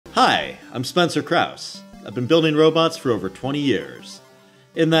Hi, I'm Spencer Krause. I've been building robots for over 20 years.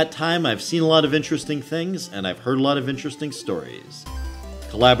 In that time, I've seen a lot of interesting things, and I've heard a lot of interesting stories.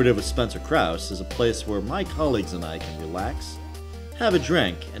 Collaborative with Spencer Krause is a place where my colleagues and I can relax, have a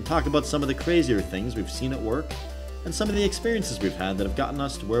drink, and talk about some of the crazier things we've seen at work, and some of the experiences we've had that have gotten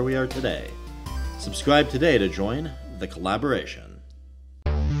us to where we are today. Subscribe today to join the collaboration.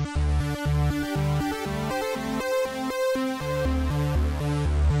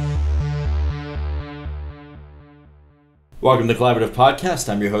 Welcome to the Collaborative Podcast.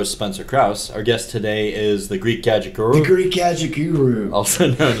 I'm your host, Spencer Krause. Our guest today is the Greek Gadget Guru. The Greek Gadget Guru. Also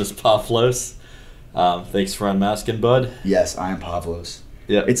known as Pavlos. Thanks for unmasking, bud. Yes, I am Pavlos.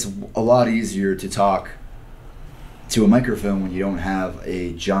 Yeah. It's a lot easier to talk to a microphone when you don't have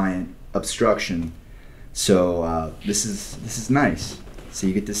a giant obstruction. So this is nice. So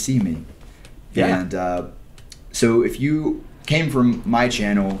you get to see me. Yeah. And so if you came from my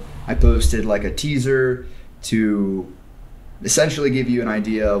channel, I posted like a teaser to essentially give you an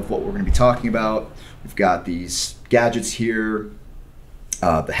idea of what we're going to be talking about. We've got these gadgets here,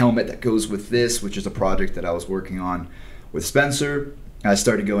 the helmet that goes with this, which is a project that I was working on with Spencer. I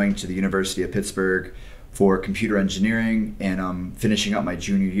started going to the University of Pittsburgh for computer engineering, and I'm finishing up my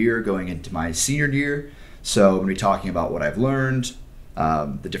junior year, going into my senior year. So I'm going to be talking about what I've learned,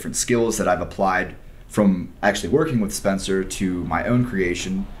 the different skills that I've applied from actually working with Spencer to my own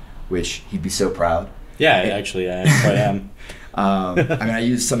creation, which he'd be so proud. Yeah, actually, I am. I mean, I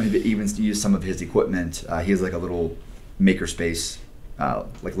use some of his equipment. He has like a little makerspace,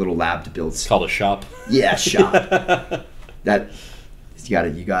 like a little lab to build. It's called a shop. Yeah, shop. That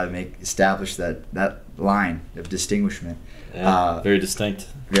you gotta establish that line of distinguishment. Yeah, very distinct.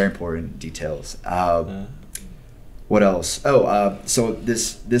 Very important details. What else? So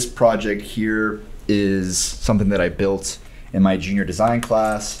this project here is something that I built in my junior design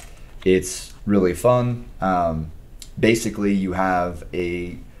class. It's really fun. Basically, you have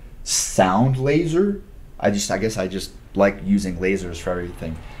a sound laser. I guess I just like using lasers for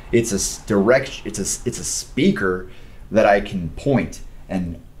everything. It's a speaker that I can point,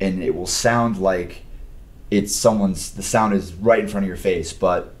 and it will sound like it's someone's. The sound is right in front of your face,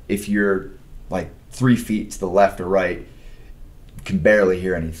 but if you're like 3 feet to the left or right, you can barely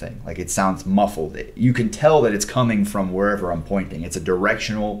hear anything. Like, it sounds muffled. You can tell that it's coming from wherever I'm pointing. It's a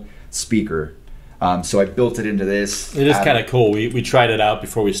directional speaker. So I built it into this. It is kind of cool. We tried it out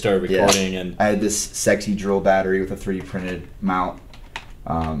before we started recording, and I had this sexy drill battery with a 3D printed mount.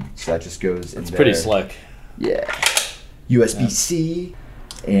 So that just goes in there. It's pretty slick. Yeah. USB-C.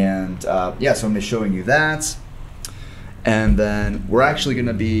 And so I'm going to be showing you that. And then we're actually going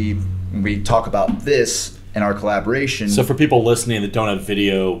to be, when we talk about this in our collaboration. So for people listening that don't have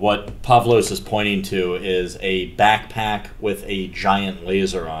video, what Pavlos is pointing to is a backpack with a giant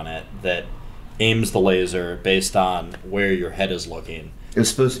laser on it that aims the laser based on where your head is looking. It was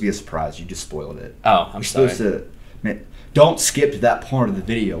supposed to be a surprise. You just spoiled it. Oh, I'm sorry. Don't skip to that part of the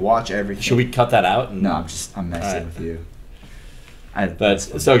video. Watch everything. Should we cut that out? No, I'm messing with you.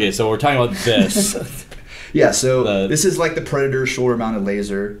 It's okay. So we're talking about this. Yeah. So this is like the Predator shoulder-mounted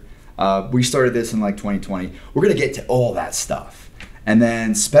laser. We started this in like 2020. We're gonna get to all that stuff, and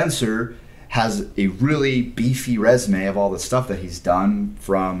then Spencer has a really beefy resume of all the stuff that he's done,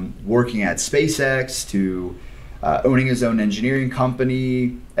 from working at SpaceX to owning his own engineering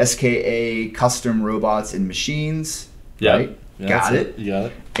company, SKA Custom Robots and Machines. Yeah. Right? Yeah, got it. You got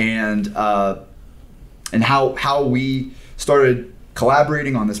it. And how we started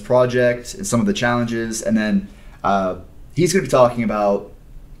collaborating on this project and some of the challenges, and then he's going to be talking about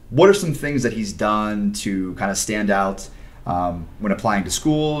what are some things that he's done to kind of stand out when applying to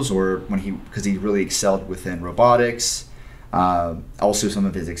schools, or because he really excelled within robotics. Also some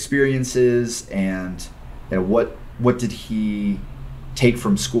of his experiences, and what did he take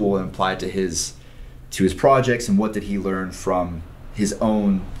from school and apply to his projects, and what did he learn from his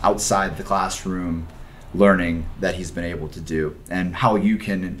own outside the classroom learning that he's been able to do, and how you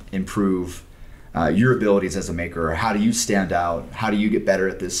can improve your abilities as a maker, or how do you stand out? How do you get better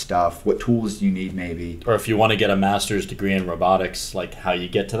at this stuff? What tools do you need, maybe? Or if you want to get a master's degree in robotics, like how you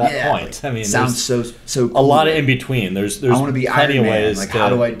get to that point. I mean, sounds so cool. A lot of in between. There's I want to be plenty Iron of Man. ways. Like, how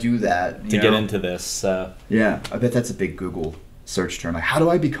do I do that to get into this? Yeah, I bet that's a big Google search term. Like, how do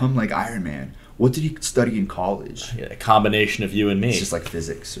I become like Iron Man? What did he study in college? Yeah, a combination of you and me. It's just like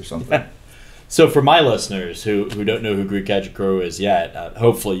physics or something. So for my listeners who don't know who Greek Gadget Guru is yet,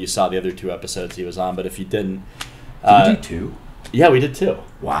 hopefully you saw the other 2 episodes he was on, but if you didn't... Did we do 2? Yeah, we did 2.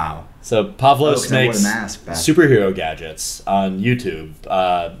 Wow. So Pavlos makes superhero gadgets on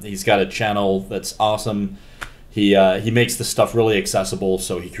YouTube. He's got a channel that's awesome. He makes the stuff really accessible,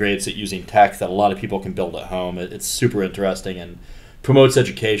 so he creates it using tech that a lot of people can build at home. It's super interesting and promotes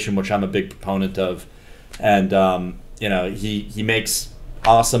education, which I'm a big proponent of. And he makes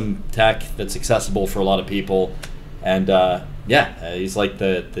awesome tech that's accessible for a lot of people. And he's like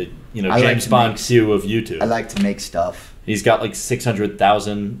the James Bond Q of YouTube. I like to make stuff. He's got like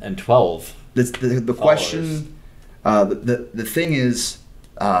 600,012. The question, the thing is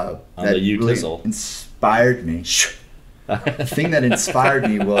that really inspired me. The thing that inspired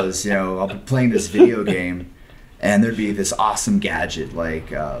me was, I'll be playing this video game, and there'd be this awesome gadget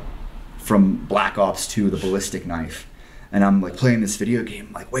like from Black Ops 2, the ballistic knife, and I'm like playing this video game.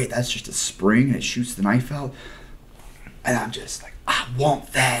 I'm like, wait, that's just a spring and it shoots the knife out, and I'm just like, I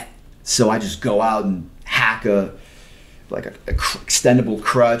want that. So I just go out and hack a extendable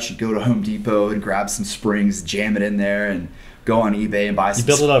crutch and go to Home Depot and grab some springs, jam it in there, and go on eBay and buy some. You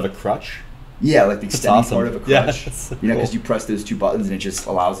build it out of a crutch? Yeah, like the extending part of a crutch. Yeah, so because you press those two buttons and it just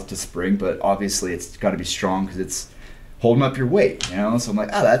allows it to spring, but obviously it's got to be strong because it's holding up your weight, So I'm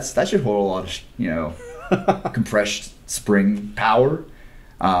like, that should hold a lot of, compressed spring power,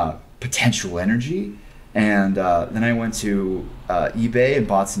 potential energy. And then I went to eBay and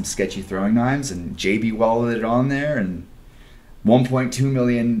bought some sketchy throwing knives and JB welded it on there, and 1.2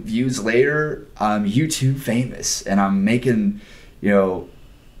 million views later, I'm YouTube famous, and I'm making, I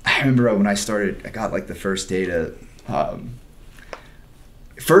remember when I started, I got like the first data,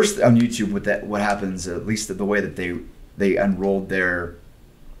 first on YouTube with that, what happens, at least the way that they enrolled their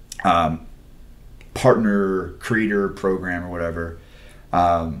partner creator program or whatever,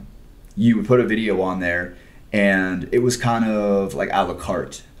 you would put a video on there, and it was kind of like a la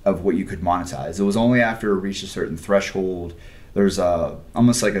carte of what you could monetize. It was only after it reached a certain threshold, there's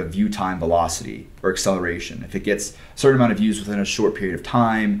almost like a view time velocity or acceleration. If it gets a certain amount of views within a short period of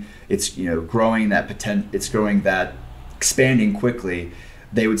time, it's growing that expanding quickly.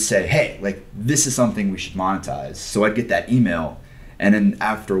 They would say, hey, like this is something we should monetize. So I'd get that email, and then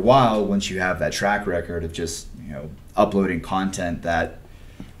after a while, once you have that track record of just uploading content that's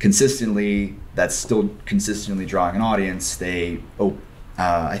still consistently drawing an audience, I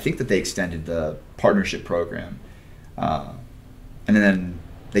think that they extended the partnership program. And then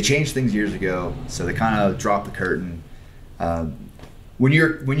they changed things years ago, so they kind of dropped the curtain. When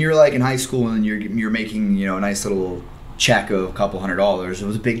you're like in high school and you're making a nice little check of a couple $100, it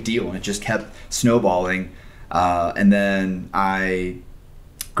was a big deal, and it just kept snowballing. And then I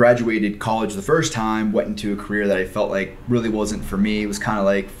graduated college the first time, went into a career that I felt like really wasn't for me. It was kind of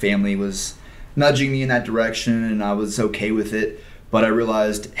like family was nudging me in that direction, and I was okay with it. But I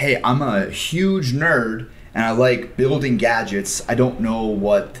realized, hey, I'm a huge nerd, and I like building gadgets. I don't know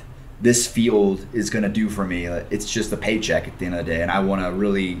what this field is going to do for me. It's just a paycheck at the end of the day, and I want to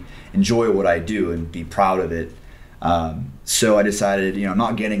really enjoy what I do and be proud of it. So I decided, I'm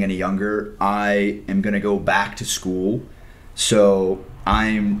not getting any younger. I am going to go back to school. So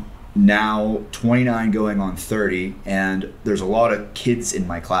I'm now 29 going on 30, and there's a lot of kids in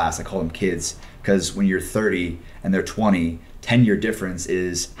my class. I call them kids because when you're 30 and they're 20, 10-year difference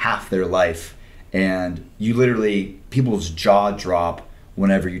is half their life. And people's jaw drop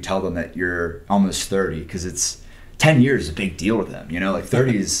whenever you tell them that you're almost 30, because it's 10 years is a big deal to them. Like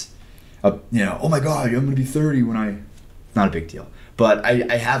 30 is, oh my God, I'm going to be 30 not a big deal. But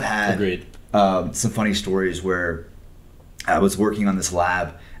I have had some funny stories where I was working on this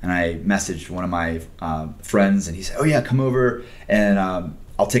lab, and I messaged one of my friends, and he said, oh yeah, come over and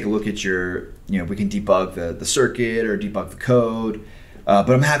I'll take a look at your, we can debug the circuit or debug the code. But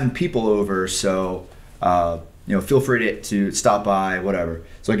I'm having people over, so feel free to stop by, whatever.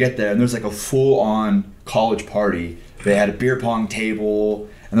 So I get there, and there's like a full-on college party. They had a beer pong table,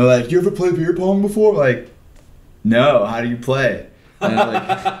 and they're like, "You ever play beer pong before?" I'm like, no. How do you play? And they're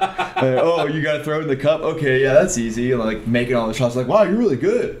like, oh, you gotta throw it in the cup. Okay, yeah, that's easy. And like making all the shots, like, wow, you're really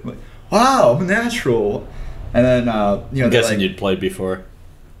good. I'm like, wow, I'm a natural. And then I'm guessing you'd played before.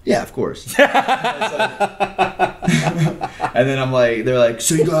 Yeah, of course. And then they're like,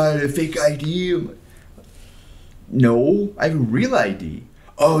 so you got a fake ID? I'm like, no, I have a real ID.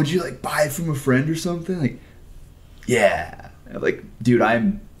 Oh, did you like buy it from a friend or something? Like, yeah. I'm like, dude,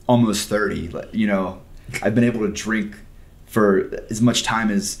 I'm almost 30. I've been able to drink for as much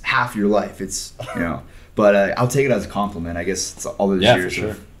time as half your life. It's, but I'll take it as a compliment. I guess it's all those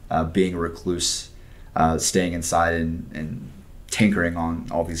years of being a recluse, staying inside and tinkering on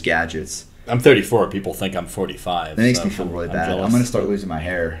all these gadgets. I'm 34. People think I'm 45. That makes me feel really bad. I'm going to start losing my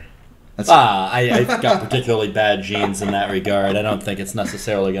hair. I've got particularly bad genes in that regard. I don't think it's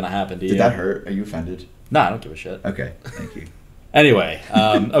necessarily going to happen to you. Did that hurt? Are you offended? No, I don't give a shit. Okay, thank you. Anyway,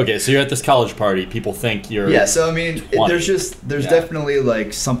 okay, so you're at this college party. People think you're Yeah, so I mean, 20. there's definitely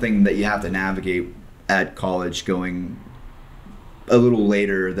like something that you have to navigate at college, going a little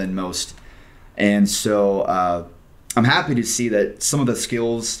later than most. And so I'm happy to see that some of the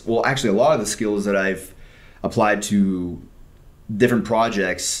skills, well, actually a lot of the skills that I've applied to different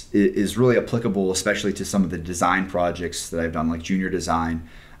projects is really applicable, especially to some of the design projects that I've done, like junior design.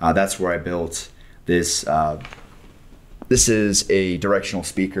 That's where I built this. This is a directional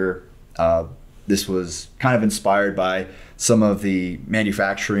speaker. This was kind of inspired by some of the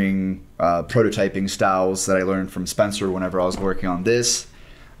manufacturing prototyping styles that I learned from Spencer whenever I was working on this.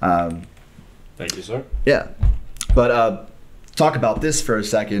 Thank you, sir. Yeah, but talk about this for a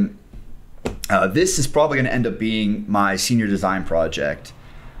second. This is probably going to end up being my senior design project,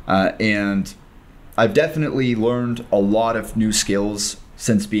 and I've definitely learned a lot of new skills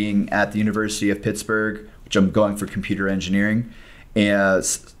since being at the University of Pittsburgh, which I'm going for computer engineering. And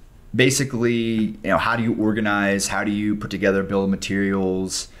basically, how do you organize? How do you put together bill of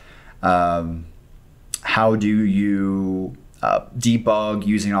materials? How do you debug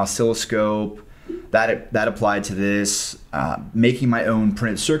using an oscilloscope? That applied to this. Making my own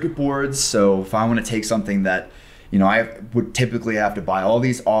printed circuit boards. So if I want to take something that, I would typically have to buy all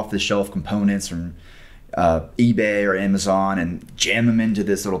these off-the-shelf components from eBay or Amazon and jam them into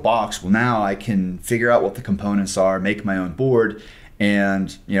this little box. Well, now I can figure out what the components are, make my own board,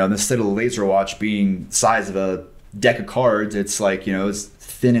 and instead of the laser watch being the size of a deck of cards, it's like as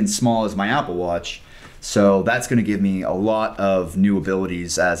thin and small as my Apple Watch. So that's going to give me a lot of new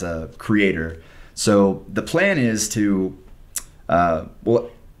abilities as a creator. So the plan is to,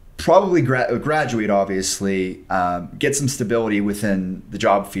 probably graduate, obviously, get some stability within the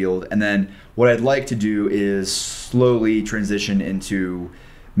job field. And then what I'd like to do is slowly transition into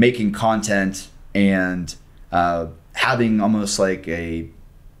making content and having almost like a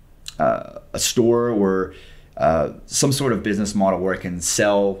store or some sort of business model where I can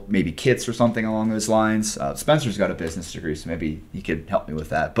sell maybe kits or something along those lines. Spencer's got a business degree, so maybe he could help me with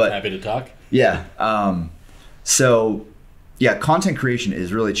that. But happy to talk. Yeah. So yeah, content creation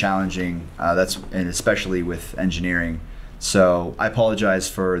is really challenging. And especially with engineering. So I apologize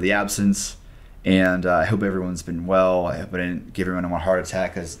for the absence, and I hope everyone's been well. I hope I didn't give everyone a heart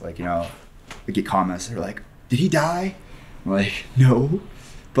attack, because I get comments that are like, "Did he die?" I'm like, no.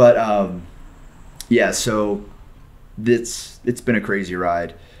 But yeah, so it's been a crazy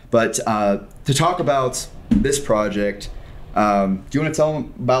ride. But to talk about this project, do you want to tell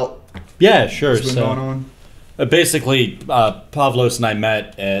them about? Yeah, sure. What's been going on? Basically, Pavlos and I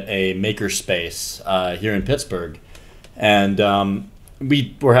met at a makerspace here in Pittsburgh, and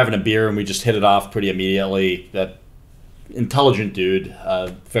we were having a beer and we just hit it off pretty immediately. That intelligent dude,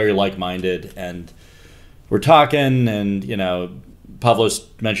 very like-minded, and we're talking, and Pavlos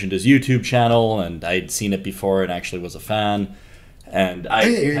mentioned his YouTube channel, and I'd seen it before and actually was a fan. And I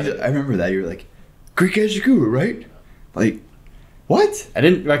remember that. You were like, Gadget Guru, right? Like, what? I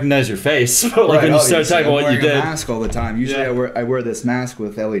didn't recognize your face, but when you started talking about what you did. I'm wearing a mask all the time. Usually I wear this mask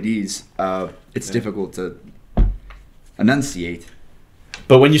with LEDs. It's difficult to enunciate.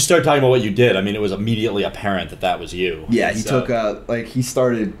 But when you start talking about what you did, it was immediately apparent that was you. Yeah, he he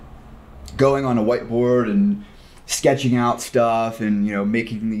started going on a whiteboard and sketching out stuff and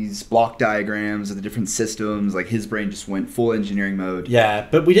making these block diagrams of the different systems. Like, his brain just went full engineering mode. Yeah,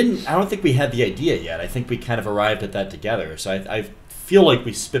 but I don't think we had the idea yet. I think we kind of arrived at that together. So I feel like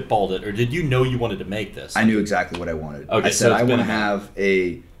we spitballed it. Or did you know you wanted to make this? I knew exactly what I wanted. Okay, I said I want to have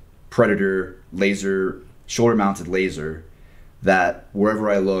a Predator laser, shoulder mounted laser, that wherever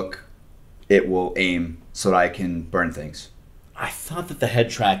I look, it will aim so that I can burn things. I thought that the head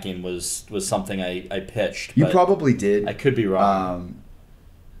tracking was something I pitched. You probably did. I could be wrong.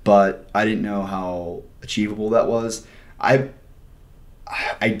 But I didn't know how achievable that was.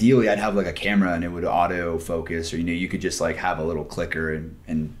 Ideally, I'd have like a camera and it would auto focus, or you could just like have a little clicker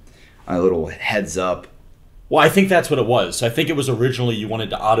and a little heads up. Well, I think that's what it was. So I think it was originally you wanted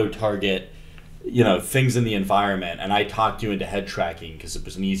to auto target things in the environment, and I talked you into head tracking because it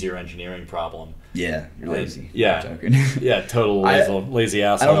was an easier engineering problem. Yeah, you're lazy. Yeah, yeah, total lazy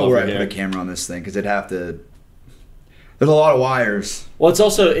asshole. I don't know where I put a camera on this thing because it'd have to. There's a lot of wires. Well, it's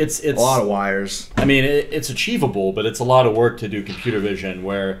a lot of wires. It's achievable, but it's a lot of work to do computer vision.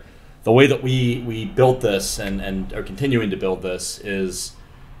 Where the way that we built this and are continuing to build this is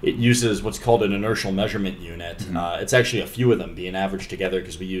it uses what's called an inertial measurement unit. Mm-hmm. It's actually a few of them being averaged together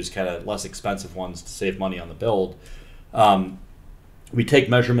because we use kind of less expensive ones to save money on the build. We take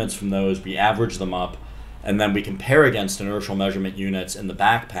measurements from those, we average them up, and then we compare against inertial measurement units in the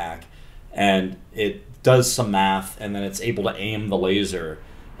backpack. and it does some math, and then it's able to aim the laser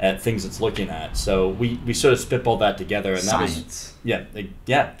at things it's looking at. So we sort of spitballed that together, and science.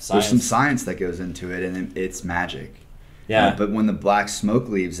 Science. There's some science that goes into it, and it's magic. Yeah. But when the black smoke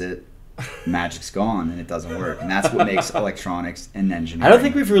leaves it, magic's gone, and it doesn't work. And that's what makes electronics and engineering. I don't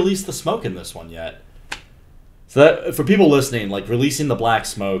think we've released the smoke in this one yet. So that, for people listening, like releasing the black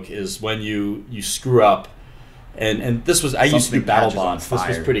smoke is when you screw up. And this was, I used to do battle bonds. This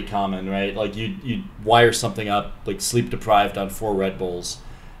was pretty common, right? Like you'd wire something up, like sleep deprived on 4 Red Bulls,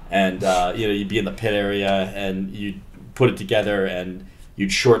 and you'd be in the pit area, and you'd put it together, and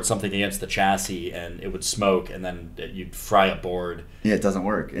you'd short something against the chassis, and it would smoke, and then you'd fry a board. Yeah, it doesn't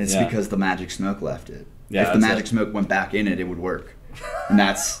work. It's because the magic smoke left it. Yeah, if the magic smoke went back in it, it would work. And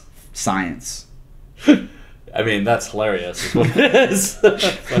that's science. I mean, that's hilarious is what it is.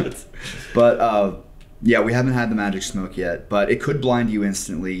 But yeah, we haven't had the magic smoke yet, but it could blind you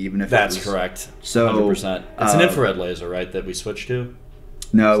instantly, even if that's correct. So 100%. It's an infrared laser, right, that we switched to?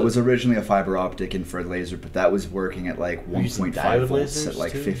 No, it was originally a fiber optic infrared laser, but that was working at like 1.5 volts at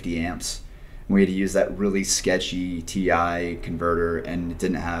like 50 amps. And we had to use that really sketchy TI converter, and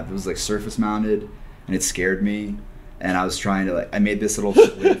it was like surface mounted, and it scared me. And I was trying to I made this little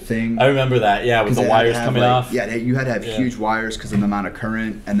squid thing. I remember that, yeah, with the wires coming off. Yeah, you had to have huge wires because of the amount of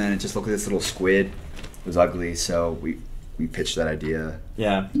current, and then it just looked like this little squid. It was ugly, so we pitched that idea.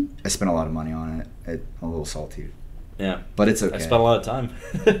 Yeah. I spent a lot of money on it. I'm a little salty. Yeah. But it's okay. I spent a lot of time.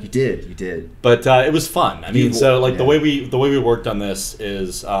 You did. But it was fun. I mean, so like the way we worked on this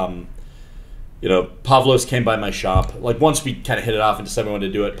is Pavlos came by my shop. Like once we kind of hit it off and decided we wanted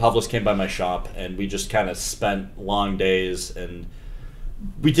to do it, Pavlos came by my shop, and we just kind of spent long days, and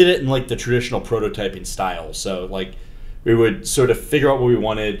we did it in like the traditional prototyping style. So like we would sort of figure out what we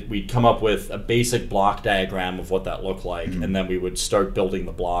wanted. We'd come up with a basic block diagram of what that looked like, and then we would start building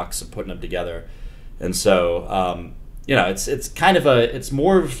the blocks and putting them together. And so it's kind of it's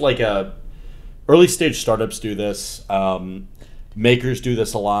more of like a early stage startups do this. Makers do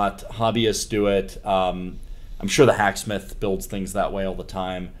this a lot. Hobbyists do it. I'm sure the hacksmith builds things that way all the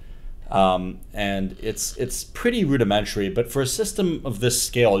time. And it's pretty rudimentary, but for a system of this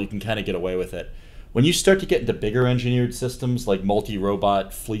scale, you can kind of get away with it. When you start to get into bigger engineered systems like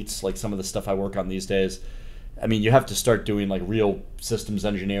multi-robot fleets, like some of the stuff I work on these days, I mean, you have to start doing like real systems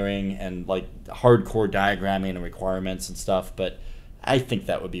engineering and like hardcore diagramming and requirements and stuff. But I think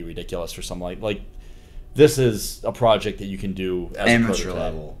that would be ridiculous for something like this is a project that you can do as amateur a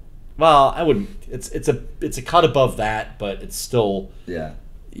level. Well, I wouldn't. It's a cut above that, but it's still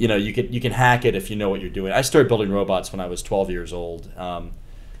you can hack it if you know what you're doing. I started building robots when I was 12 years old,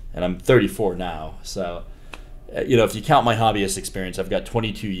 and I'm 34 now. So if you count my hobbyist experience, I've got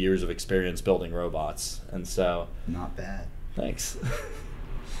 22 years of experience building robots, and so not bad. Thanks.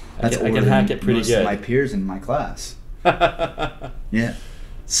 I can hack it pretty good. Of my peers in my class. Yeah.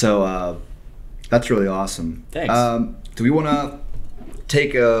 So that's really awesome. Thanks. Do we want to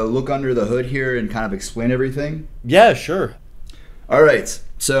take a look under the hood here and kind of explain everything? Yeah, sure. All right.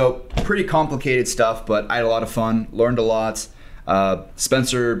 So pretty complicated stuff, but I had a lot of fun, learned a lot.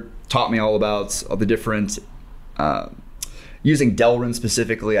 Spencer taught me all about all the different, using Delrin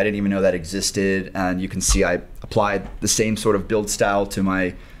specifically. I didn't even know that existed. And you can see I applied the same sort of build style to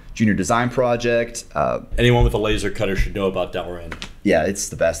my junior design project. Anyone with a laser cutter should know about Delrin. Yeah, it's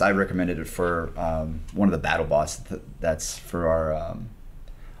the best. I recommended it for one of the battle bots that's for our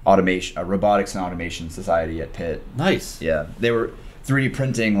automation, robotics and automation society at Pitt. Nice. Yeah, they were 3D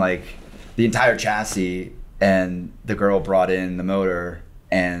printing like the entire chassis, and the girl brought in the motor,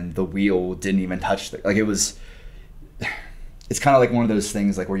 and the wheel didn't even touch it was. It's kind of like one of those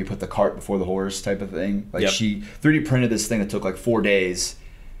things like where you put the cart before the horse type of thing. Like she 3D printed this thing that took like 4 days,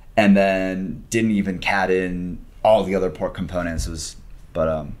 and then didn't even CAD in all the other part components.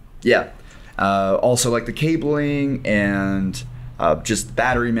 Also like the cabling and just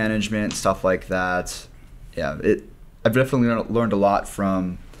battery management, stuff like that. Yeah, I've definitely learned a lot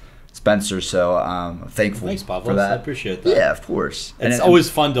from Spencer, so I'm thankful. Thanks, Pavlos. for that. I appreciate that. Yeah, of course. It's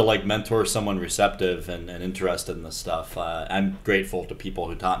always fun to like mentor someone receptive and interested in this stuff. I'm grateful to people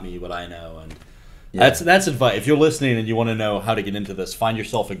who taught me what I know, and that's advice. If you're listening and you want to know how to get into this, find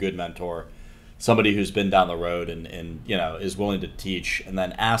yourself a good mentor, somebody who's been down the road and is willing to teach, and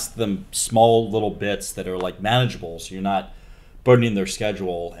then ask them small little bits that are like manageable, so you're not burdening their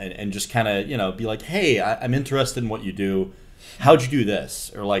schedule, and just kind of be like, hey, I'm interested in what you do. How'd you do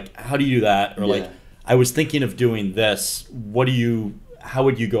this? Or like, how do you do that? Or like, I was thinking of doing this. How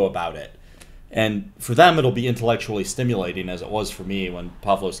would you go about it? And for them, it'll be intellectually stimulating, as it was for me when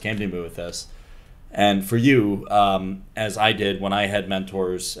Pavlos came to me with this. And for you, as I did when I had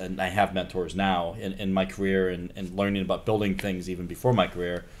mentors, and I have mentors now in my career and learning about building things even before my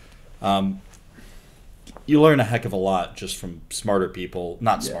career, you learn a heck of a lot just from smarter people,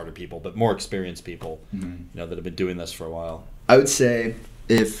 not smarter people, but more experienced people, that have been doing this for a while. I would say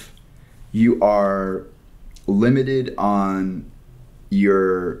if you are limited on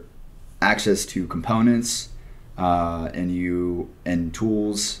your access to components and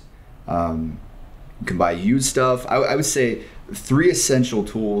tools, you can buy used stuff. I would say 3 essential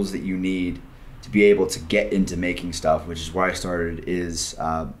tools that you need to be able to get into making stuff, which is where I started, is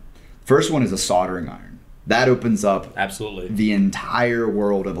first one is a soldering iron. That opens up absolutely the entire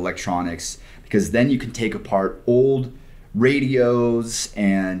world of electronics, because then you can take apart old radios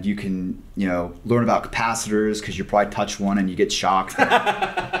and you can, learn about capacitors, because you probably touch one and you get shocked.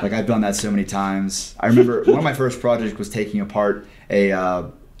 Like, I've done that so many times. I remember one of my first projects was taking apart a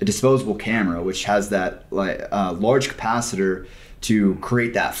disposable camera, which has that large capacitor to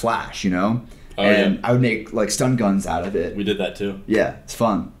create that flash, Oh, and yeah. I would make like stun guns out of it. We did that too. Yeah, it's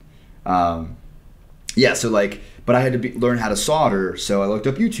fun. But I had to learn how to solder, so I looked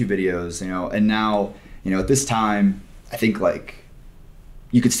up YouTube videos, and now, at this time, I think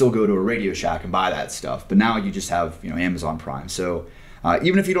you could still go to a Radio Shack and buy that stuff, but now you just have, Amazon Prime. So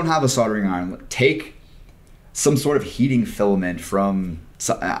even if you don't have a soldering iron, take some sort of heating filament from,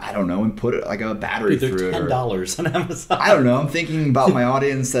 I don't know, and put like a battery through it. They're $10 on Amazon. I don't know. I'm thinking about my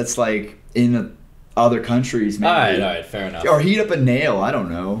audience that's in other countries, maybe. All right, fair enough. Or heat up a nail. I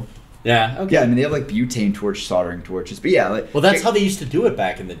don't know. Yeah, okay. Yeah, I mean, they have butane torch soldering torches. But yeah. Well, that's how they used to do it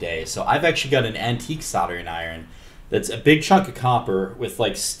back in the day. So I've actually got an antique soldering iron that's a big chunk of copper with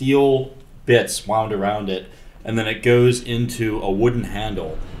steel bits wound around it, and then it goes into a wooden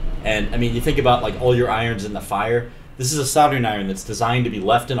handle. And I mean, you think about all your irons in the fire. This is a soldering iron that's designed to be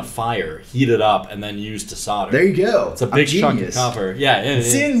left in a fire, heated up, and then used to solder. There you go. It's a big chunk of copper. Yeah.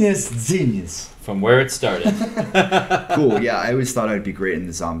 Genius. From where it started. Cool. Yeah, I always thought I'd be great in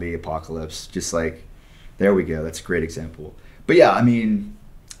the zombie apocalypse. Just there we go. That's a great example. But yeah, I mean,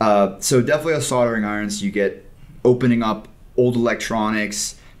 so definitely a soldering iron. So you get opening up old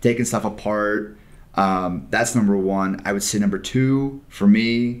electronics, taking stuff apart. That's number 1. I would say number 2 for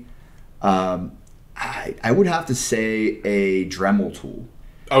me, I would have to say a Dremel tool.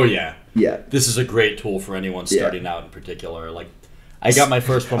 Oh yeah. Yeah. This is a great tool for anyone starting out in particular. I got my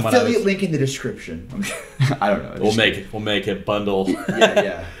first one when affiliate link in the description. I don't know. We'll make it bundle.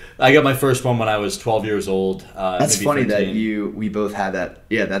 Yeah. I got my first one when I was 12 years old. That's maybe funny 13. that we both had that.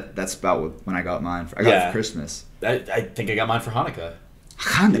 Yeah, that's about when I got mine. I got it for Christmas. I think I got mine for Hanukkah.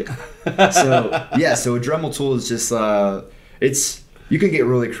 So a Dremel tool is just you can get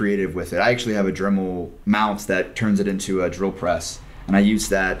really creative with it. I actually have a Dremel mount that turns it into a drill press, and I use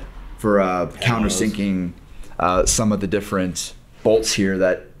that for countersinking some of the different bolts here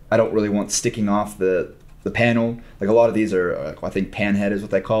that I don't really want sticking off the panel. A lot of these are, I think panhead is what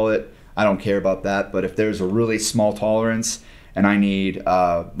they call it. I don't care about that, but if there's a really small tolerance and I need,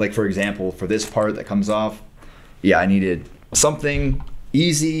 for example, for this part that comes off, I needed something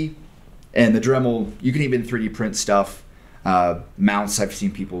easy. And the Dremel, you can even 3D print stuff. Mounts, I've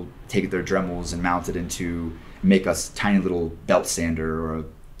seen people take their Dremels and mount it make a tiny little belt sander or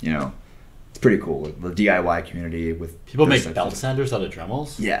it's pretty cool. The DIY community with people make belt sanders out of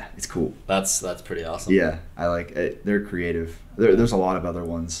Dremels. Yeah, it's cool. That's pretty awesome. Yeah, I like it. They're creative. There's a lot of other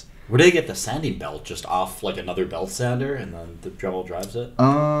ones. Where do they get the sanding belt? Just off another belt sander, and then the Dremel drives it?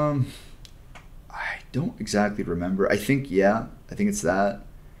 I don't exactly remember. I think it's that.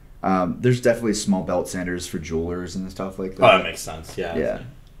 There's definitely small belt sanders for jewelers and stuff like that. Oh, that makes sense. Yeah. Yeah,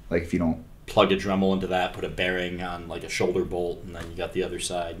 if you don't plug a Dremel into that, put a bearing on a shoulder bolt, and then you got the other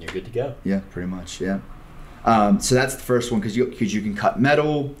side, and you're good to go. Yeah, pretty much. Yeah. So that's the first one because you can cut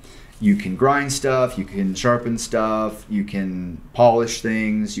metal, you can grind stuff, you can sharpen stuff, you can polish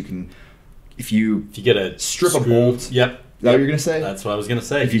things, you can if you get a strip a bolt. Yep. Is that what you're gonna say? That's what I was gonna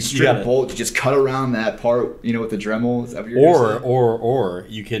say. If you strip a bolt, you just cut around that part, with the Dremel. Is that what you're gonna say? Or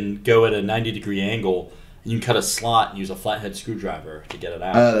you can go at a 90-degree angle. You can cut a slot and use a flathead screwdriver to get it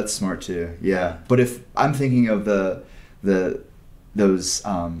out. That's smart too. Yeah. But if I'm thinking of those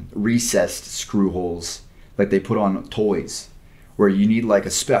recessed screw holes they put on toys, where you need a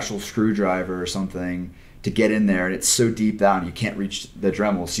special screwdriver or something to get in there, and it's so deep down you can't reach the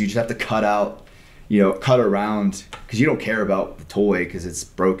Dremel, so you just have to cut around because you don't care about the toy because it's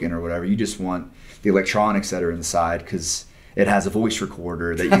broken or whatever. You just want the electronics that are inside because it has a voice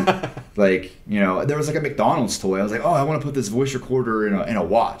recorder that you there was a McDonald's toy. I was like, oh, I want to put this voice recorder in a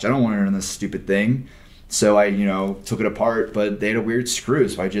watch. I don't want it in this stupid thing. So I took it apart, but they had a weird screw,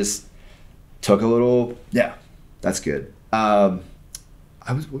 so I just took a little. Yeah, that's good. What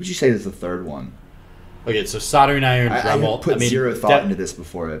would you say is the third one? Okay, so soldering iron, Dremel. I put zero thought into this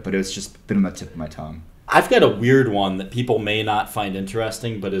before it, but it's just been on the tip of my tongue. I've got a weird one that people may not find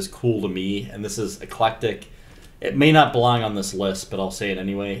interesting, but is cool to me, and this is eclectic. It may not belong on this list, but I'll say it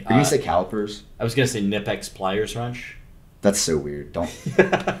anyway. Are you going to say calipers? I was going to say Knipex pliers wrench. That's so weird. Don't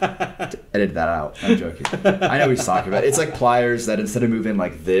edit that out. I'm joking. I know what he's talking about. It's like pliers that instead of moving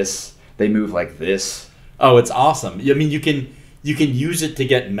like this, they move like this. Oh, it's awesome. I mean, you can use it to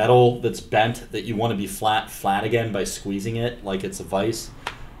get metal that's bent that you want to be flat again by squeezing it like it's a vise.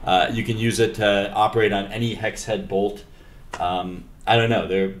 You can use it to operate on any hex head bolt. I don't know.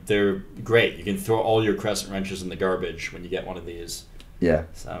 They're great. You can throw all your crescent wrenches in the garbage when you get one of these. Yeah.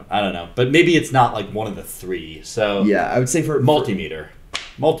 So I don't know, but maybe it's not like one of the three. So yeah, I would say for multimeter.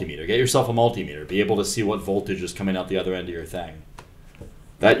 Get yourself a multimeter. Be able to see what voltage is coming out the other end of your thing.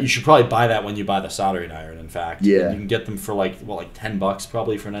 That you should probably buy that when you buy the soldering iron. In fact, yeah, you can get them for like $10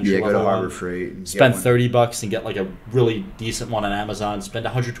 probably for an entry level. Yeah, go to Harbor Freight. And spend $30 and get like a really decent one on Amazon. Spend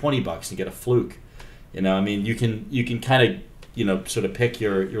 $120 and get a Fluke. You know, I mean, you can kind of sort of pick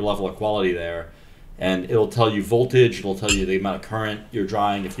your level of quality there, and it'll tell you voltage. It'll tell you the amount of current you're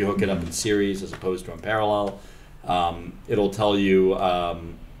drawing if you hook it up in series as opposed to in parallel. It'll tell you a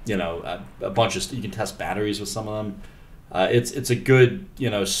bunch of. You can test batteries with some of them. It's a good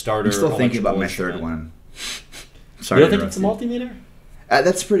starter. I'm still thinking about my third one. Sorry, you don't think it's a multimeter?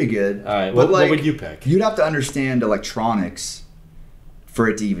 That's pretty good. All right, what would you pick? You'd have to understand electronics for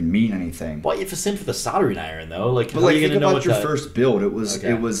it to even mean anything. Well, if it's in for the soldering iron though, like, but think about your first build. It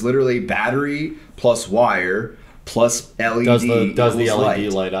was literally battery plus wire plus LED. Does the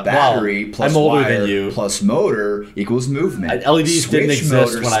LED light up? Battery plus I'm older wire than you. plus motor equals movement. LEDs didn't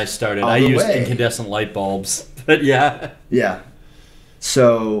exist when I started. I used incandescent light bulbs. But yeah. Yeah.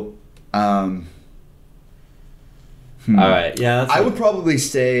 So, all right. Yeah. I would probably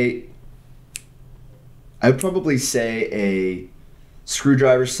say a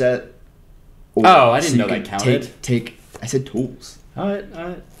screwdriver set. I didn't know that counted. I said tools. All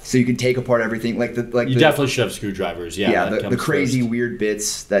right. So you can take apart everything, You definitely should have screwdrivers. Yeah. Yeah. The crazy weird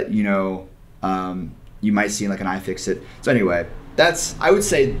bits that you might see in like an iFixit. So anyway, I would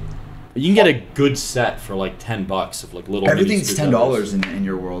say. You can get a good set for like $10 of like little. Everything's $10 in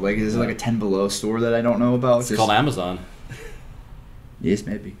your world. Like, is it like a 10 below store that I don't know about? It's called Amazon. Yes,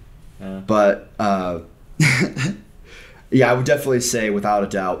 maybe. Yeah. But yeah, I would definitely say without a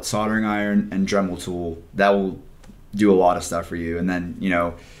doubt, soldering iron and Dremel tool, that will do a lot of stuff for you. And then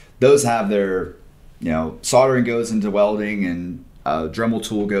those have their soldering goes into welding, and Dremel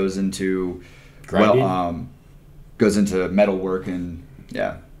tool goes into grinding. Goes into metal work, and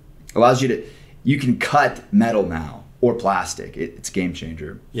allows you can cut metal now or plastic. It's a game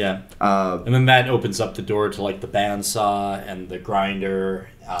changer. Yeah. And then that opens up the door to like the bandsaw and the grinder,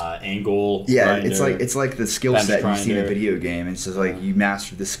 angle. Yeah, grinder, it's like the skill set you see in a video game. It's just like you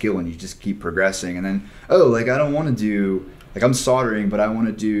master the skill and you just keep progressing. And then I don't want to do I'm soldering, but I want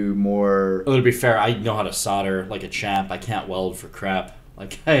to do more. Well, to be fair, I know how to solder like a champ. I can't weld for crap.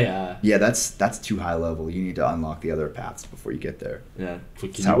 Like, hey, yeah, that's too high level. You need to unlock the other paths before you get there. Yeah,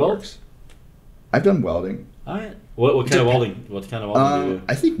 can you weld? I've done welding. All right. What kind of welding? What kind of welding do you do?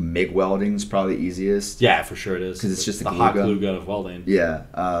 I think MIG welding is probably the easiest. Yeah, for sure it is. Because it's just the hot glue gun of welding.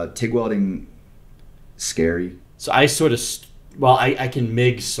 Yeah, TIG welding, scary. So I sort of, I can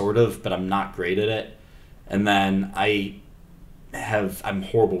MIG sort of, but I'm not great at it. And then I'm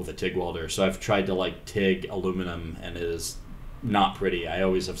horrible with a TIG welder, so I've tried to like TIG aluminum, and it is not pretty. I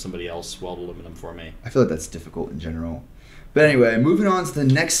always have somebody else weld aluminum for me. I feel like that's difficult in general. But anyway, moving on to the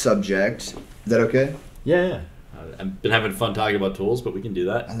next subject. Is that okay? Yeah. I've been having fun talking about tools, but we can do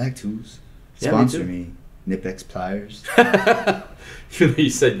that. I like tools. Sponsor me. Knipex pliers. You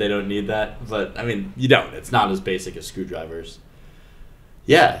said they don't need that, but I mean, you don't. It's not as basic as screwdrivers.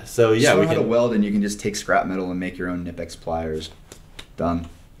 Yeah, so yeah. We know how to weld, and you can just take scrap metal and make your own Knipex pliers. Done.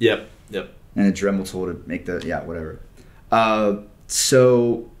 Yep. And a Dremel tool to make whatever. I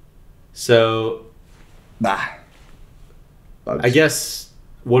guess,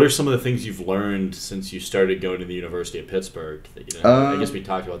 what are some of the things you've learned since you started going to the University of Pittsburgh? That, I guess we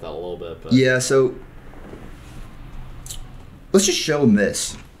talked about that a little bit. But. Yeah, so let's just show them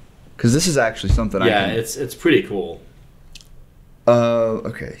this, because this is actually something it's pretty cool.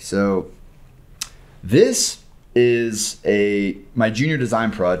 Okay, so this is my junior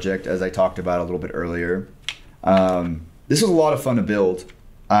design project, as I talked about a little bit earlier. This was a lot of fun to build.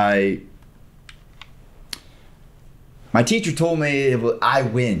 My teacher told me, I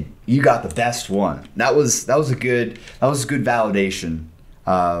win. You got the best one. That was a good validation.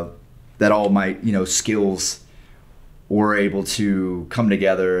 that all my skills were able to come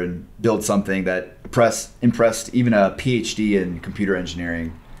together and build something that impressed even a PhD in computer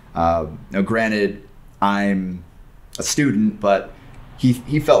engineering. Granted, I'm a student, but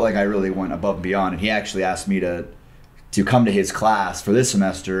he felt like I really went above and beyond, and he actually asked me to come to his class for this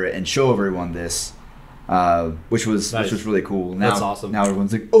semester and show everyone this, which was really cool. Now, that's awesome. Now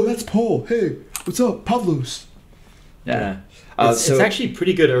everyone's like, "Oh, that's Paul. Hey, what's up, Pavlos?" Yeah. It's actually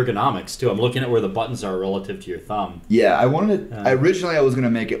pretty good ergonomics too. I'm looking at where the buttons are relative to your thumb. Yeah, originally I was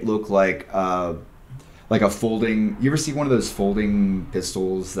gonna make it look like a folding. You ever see one of those folding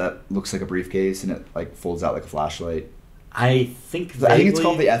pistols that looks like a briefcase and it like folds out like a flashlight? I think it's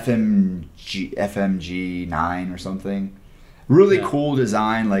called the FMG 9 or something. Really cool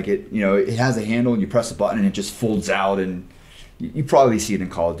design. Like it has a handle and you press a button and it just folds out, and you probably see it in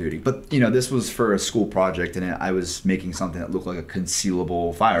Call of Duty. But this was for a school project, and I was making something that looked like a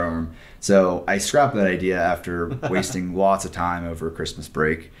concealable firearm. So I scrapped that idea after wasting lots of time over Christmas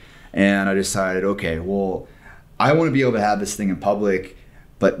break, and I decided, okay, well, I want to be able to have this thing in public,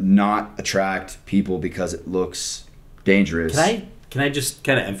 but not attract people because it looks dangerous. Can I just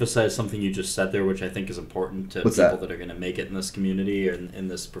kind of emphasize something you just said there, which I think is important to people that are going to make it in this community or in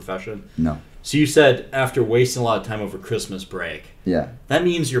this profession? No. So you said after wasting a lot of time over Christmas break. Yeah. That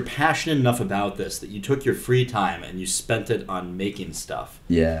means you're passionate enough about this that you took your free time and you spent it on making stuff.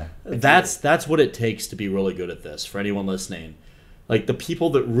 Yeah. That's what it takes to be really good at this, for anyone listening. Like the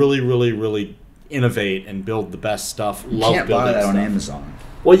people that really, really, really innovate and build the best stuff love building stuff. You can't buy that on Amazon.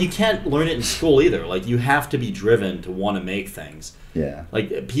 Well, you can't learn it in school either. Like you have to be driven to want to make things. Yeah.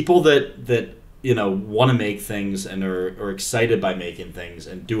 Like people that want to make things and are excited by making things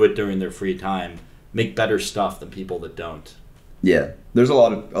and do it during their free time make better stuff than people that don't. Yeah. There's a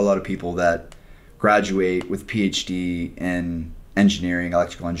lot of people that graduate with PhD in engineering,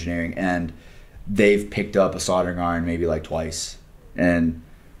 electrical engineering, and they've picked up a soldering iron maybe like twice. And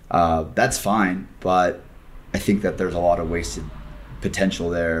that's fine, but I think that there's a lot of wasted potential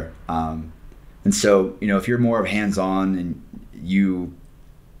there. And so, if you're more of hands-on and you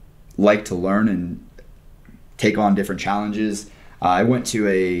like to learn and take on different challenges, I went to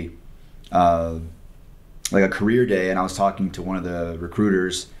a career day, and I was talking to one of the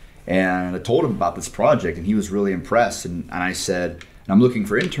recruiters, and I told him about this project, and he was really impressed. And I said, I'm looking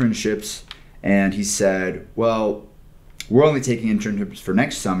for internships, and he said, well, we're only taking internships for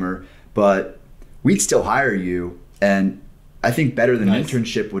next summer, but we'd still hire you. And I think better than an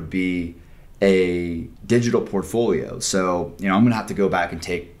internship would be a digital portfolio. So, I'm going to have to go back and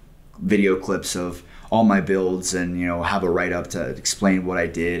take video clips of all my builds and, have a write-up to explain what I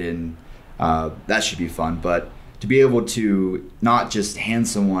did. And that should be fun. But to be able to not just hand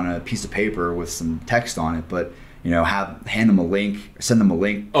someone a piece of paper with some text on it, but, hand them a link, send them a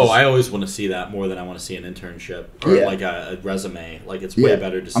link. Oh, I always want to see that more than I want to see an internship or like a resume. Like it's way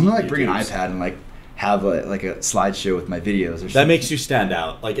better to see. I'm going to bring an iPad and have a slideshow with my videos or something. That makes you stand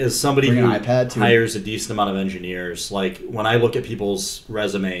out. Like as somebody who hires a decent amount of engineers, like when I look at people's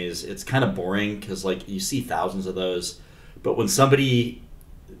resumes, it's kind of boring because you see thousands of those. But when somebody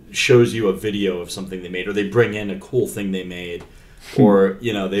shows you a video of something they made, or they bring in a cool thing they made, or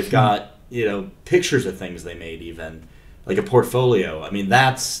they've got pictures of things they made, even like a portfolio. I mean,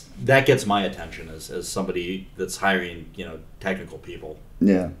 that gets my attention as somebody that's hiring technical people.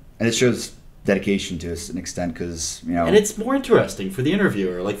 Yeah, and it shows dedication to an extent because and it's more interesting for the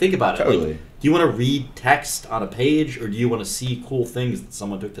interviewer. Like think about it. Totally. Do you want to read text on a page, or do you want to see cool things that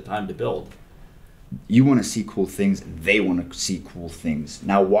someone took the time to build? You want to see cool things, and they want to see cool things.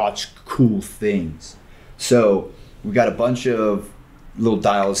 Now watch cool things. So we've got a bunch of little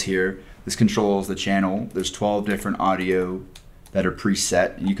dials here. This controls the channel. There's 12 different audio that are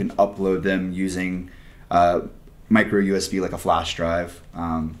preset, and you can upload them using micro USB, like a flash drive.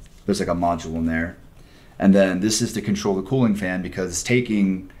 There's like a module in there. And then this is to control the cooling fan, because it's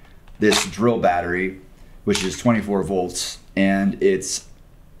taking this drill battery, which is 24 volts, and it's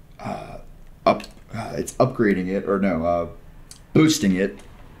upgrading it, or no, boosting it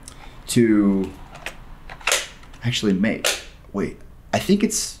to actually I think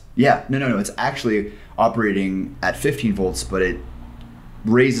it's, no, it's actually operating at 15 volts, but it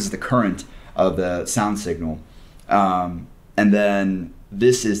raises the current of the sound signal. And then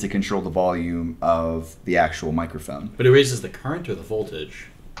this is to control the volume of the actual microphone. But it raises the current or the voltage?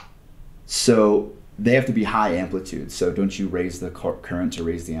 So they have to be high amplitude. So don't you raise the current to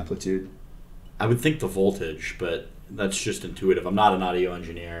raise the amplitude? I would think the voltage, but that's just intuitive. I'm not an audio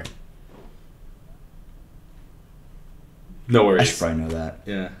engineer. No worries. I should probably know that.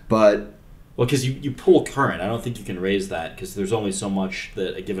 Yeah. But Well, because you pull current. I don't think you can raise that because there's only so much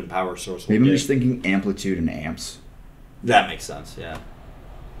that a given power source will Maybe I'm give. just thinking amplitude and amps. That makes sense, yeah.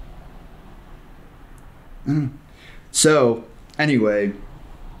 So, anyway,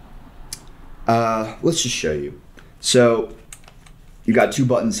 let's just show you. So, you got 2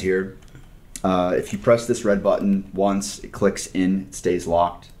 buttons here. If you press this red button once, it clicks in, it stays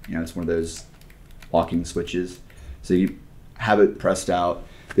locked. You know, it's one of those locking switches. So you have it pressed out.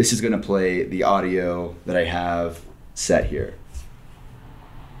 This is going to play the audio that I have set here.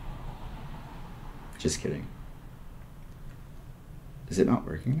 Just kidding. Is it not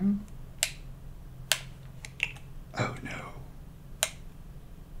working now? Oh no.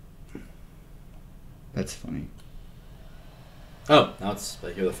 That's funny. Oh, now it's,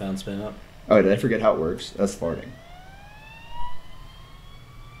 I hear the fan spin up. Oh, did I forget how it works? That's farting.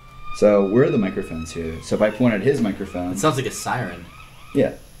 So where are the microphones here? So if I point at his microphone... It sounds like a siren.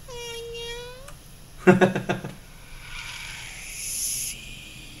 Yeah.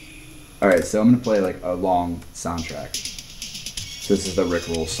 Alright, so I'm going to play like a long soundtrack. So this is the Rick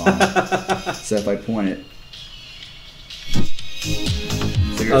Roll song. So if I point it...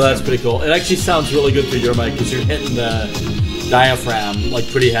 Oh, that's pretty cool. It actually sounds really good for your mic because you're hitting the diaphragm like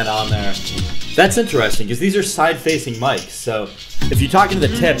pretty head on there. That's interesting because these are side-facing mics. So if you're talking to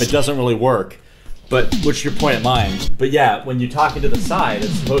the tip, it doesn't really work. But which your point at mine. But yeah, when you're talking to the side,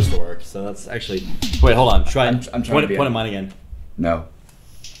 it's supposed to work. So that's actually. Wait, hold on. Try. I'm trying point at mine again. No.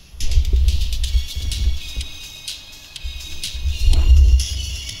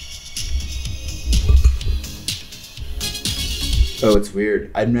 Oh, it's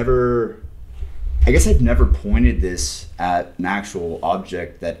weird. I guess I've never pointed this at an actual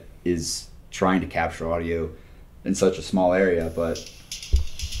object that is trying to capture audio in such a small area, but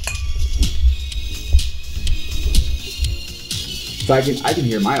so I can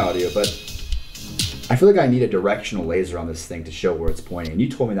hear my audio, but I feel like I need a directional laser on this thing to show where it's pointing. And you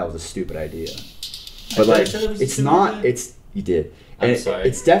told me that was a stupid idea, but like it's not. It's you did. And I'm sorry.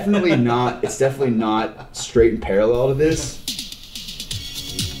 It's definitely not. It's definitely not straight and parallel to this.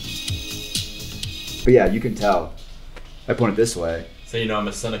 But yeah, you can tell. I point it this way. So you know I'm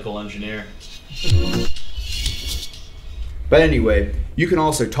a cynical engineer. But anyway, you can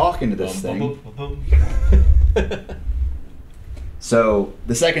also talk into this thing. So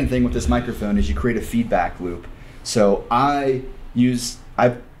the second thing with this microphone is you create a feedback loop. So I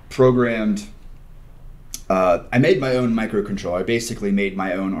programmed, I made my own microcontroller. I basically made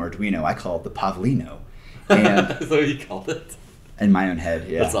my own Arduino. I call it the Pavlino. And That's what you called it? in my own head,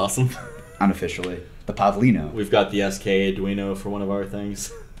 yeah. That's awesome. Unofficially. The Pavlino. We've got the SK Arduino for one of our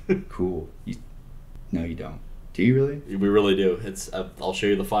things. Cool. No, you don't. Do you really? We really do. I'll show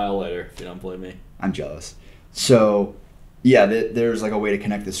you the file later if you don't believe me. I'm jealous. So, yeah, there's like a way to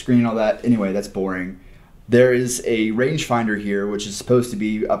connect the screen and all that. Anyway, that's boring. There is a rangefinder here, which is supposed to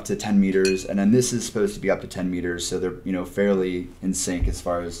be up to 10 meters, and then this is supposed to be up to 10 meters, so they're fairly in sync as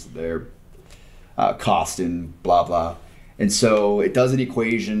far as their cost and blah blah. And so it does an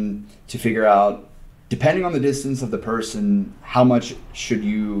equation to figure out, depending on the distance of the person, how much should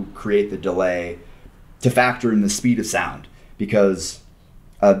you create the delay to factor in the speed of sound, because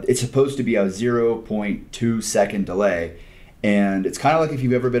it's supposed to be a 0.2 second delay. And it's kind of like if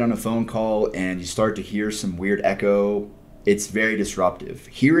you've ever been on a phone call and you start to hear some weird echo, it's very disruptive.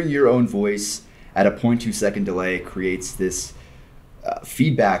 Hearing your own voice at a 0.2 second delay creates this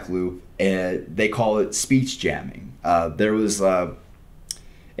feedback loop, and they call it speech jamming. There was a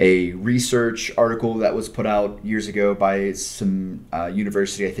research article that was put out years ago by some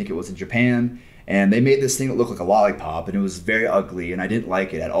university, I think it was in Japan, and they made this thing that looked like a lollipop, and it was very ugly, and I didn't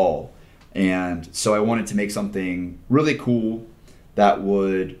like it at all. And so I wanted to make something really cool that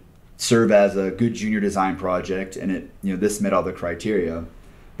would serve as a good junior design project, and this met all the criteria.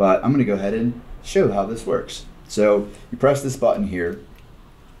 But I'm going to go ahead and show how this works. So you press this button here,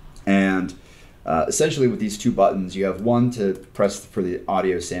 and essentially with these two buttons, you have one to press for the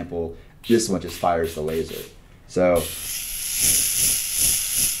audio sample. This one just fires the laser. So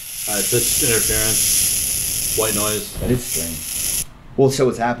it's just interference, white noise. that is strange. Well, so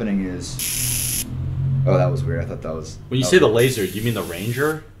what's happening is, oh, that was weird. I thought that was. When you say the laser, do you mean the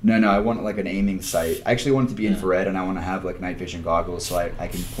Ranger? No, I want like an aiming sight. I actually want it to be infrared, and I want to have like night vision goggles so I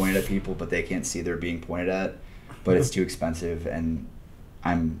can point it at people, but they can't see they're being pointed at. But it's too expensive, and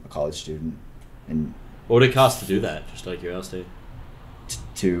I'm a college student. And what would it cost to do that? Just out of curiosity.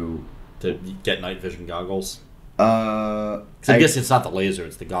 To get night vision goggles. I guess it's not the laser;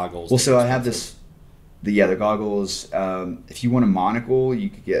 it's the goggles. Well, so I have this. The goggles. If you want a monocle, you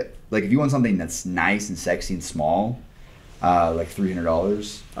could get, like, if you want something that's nice and sexy and small, like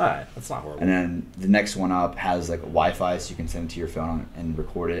 $300. All right, that's not horrible. And then the next one up has like a Wi-Fi, so you can send it to your phone and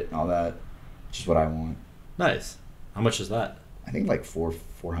record it and all that, which is what I want. Nice. How much is that? I think like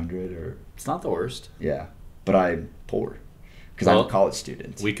 400 or. It's not the worst. Yeah, but I'm poor because I'm a college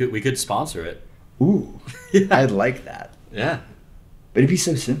student. We could sponsor it. Ooh, yeah. I'd like that. Yeah. But it'd be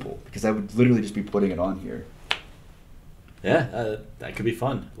so simple because I would literally just be putting it on here. Yeah, that could be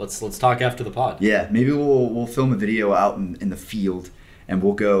fun. Let's talk after the pod. Yeah, maybe we'll film a video out in the field, and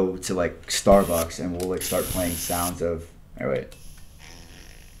we'll go to like Starbucks and we'll like start playing sounds of. Oh wait.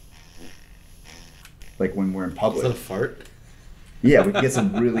 Like when we're in public. Is that a fart? Yeah, we can get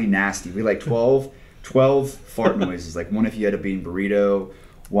some really nasty. We like 12 fart noises. Like one if you had a bean burrito,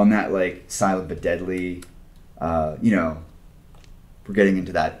 one that like silent but deadly. You know, we're getting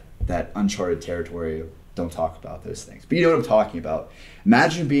into that uncharted territory. Don't talk about those things. But you know what I'm talking about.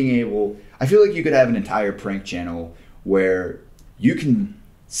 Imagine being able, I feel like you could have an entire prank channel where you can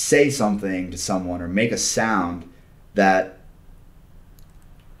say something to someone or make a sound that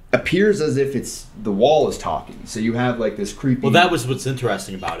appears as if it's the wall is talking. So you have like this creepy. Well, that was what's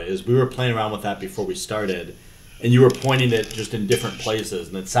interesting about it is we were playing around with that before we started, and you were pointing it just in different places,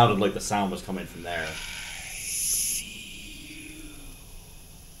 and it sounded like the sound was coming from there.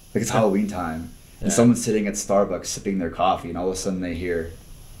 Like it's Halloween time. And someone's sitting at Starbucks sipping their coffee, and all of a sudden they hear.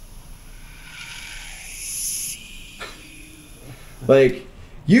 Like,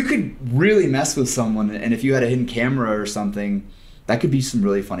 you could really mess with someone, and if you had a hidden camera or something, that could be some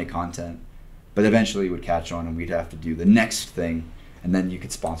really funny content. But eventually it would catch on, and we'd have to do the next thing, and then you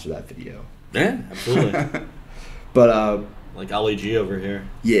could sponsor that video. Yeah, absolutely. But, like Ali G over here.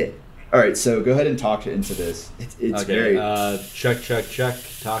 Yeah. All right, so go ahead and talk into this. It's okay, very... check.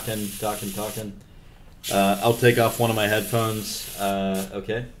 Talking. I'll take off one of my headphones.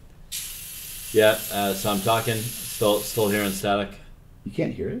 Okay. Yeah, so I'm talking. Still hearing static. You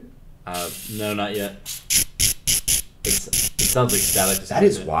can't hear it? No, not yet. It sounds like static. That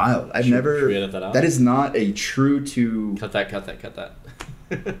is wild. I've never... Should we edit that out? That is not a true to... Cut that.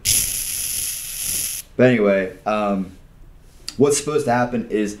 But anyway, what's supposed to happen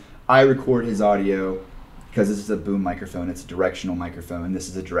is I record his audio because this is a boom microphone. It's a directional microphone. This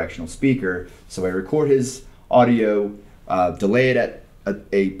is a directional speaker. So I record his audio, delay it at a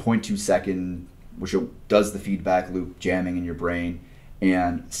 0.2 second, which does the feedback loop jamming in your brain,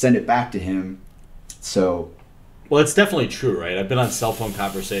 and send it back to him. So, well, it's definitely true, right? I've been on cell phone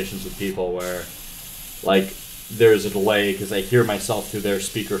conversations with people where, like, there's a delay because I hear myself through their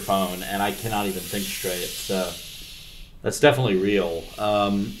speakerphone and I cannot even think straight. So that's definitely real.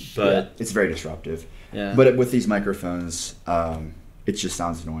 But yeah, it's very disruptive. Yeah. But with these microphones, it just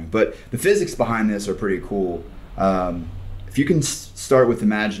sounds annoying. But the physics behind this are pretty cool. If you can start with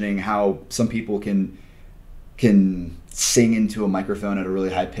imagining how some people can sing into a microphone at a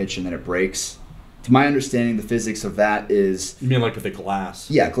really high pitch and then it breaks. To my understanding, the physics of that is... You mean like with a glass?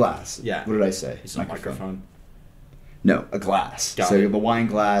 Yeah, glass. Yeah. What did I say? It's not a microphone. No, a glass. Got so it. you have a wine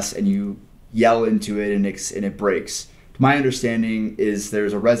glass and you yell into it and it breaks. To my understanding is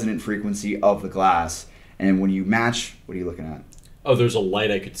there's a resonant frequency of the glass, and when you match... What are you looking at? Oh, there's a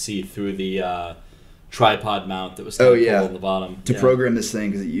light I could see through the tripod mount that was kind of cool on the bottom. To program this thing,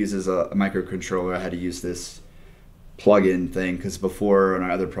 because it uses a microcontroller, I had to use this plug-in thing, because before on our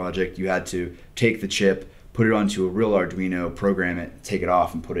other project, you had to take the chip, put it onto a real Arduino, program it, take it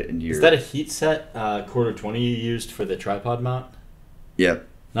off, and put it into your... Is that a heat set quarter 20 you used for the tripod mount? Yep.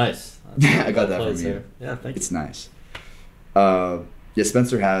 Nice. I got that from you. There. Yeah, thank you. It's nice. Yeah,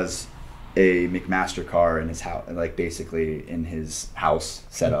 Spencer has a McMaster car in his house, like basically in his house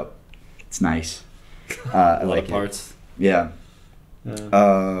setup. It's nice. A lot of parts. Yeah.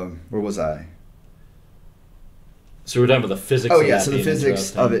 Where was I? So we're done with the physics. Oh of yeah, that so the being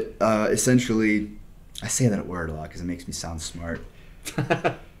physics of it, essentially, I say that word a lot because it makes me sound smart.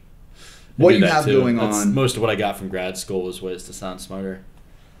 What you have going on. Most of what I got from grad school was ways to sound smarter.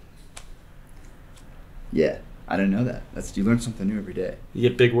 Yeah, I didn't know that. You learn something new every day. You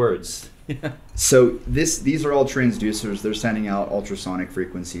get big words. So these are all transducers. They're sending out ultrasonic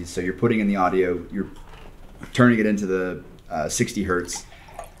frequencies. So you're putting in the audio, you're turning it into the 60 hertz,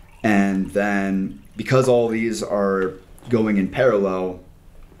 and then because all these are going in parallel,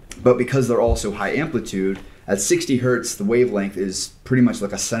 but because they're also high amplitude, at 60 hertz the wavelength is pretty much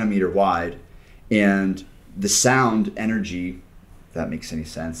like a centimeter wide, and the sound energy, if that makes any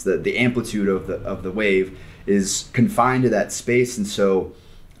sense, the amplitude of the wave is confined to that space, and so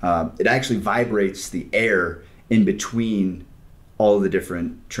it actually vibrates the air in between all of the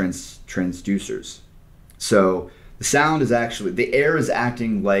different transducers. So the sound is actually, the air is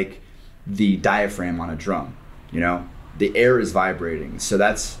acting like the diaphragm on a drum, you know? the air is vibrating. So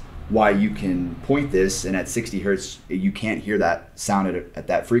that's why you can point this, and at 60 hertz, you can't hear that sound at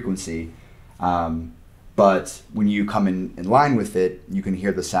that frequency. But when you come in line with it, you can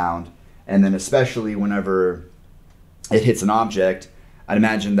hear the sound. And then especially whenever it hits an object, I'd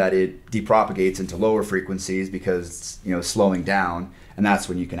imagine that it depropagates into lower frequencies because it's, you know, slowing down, and that's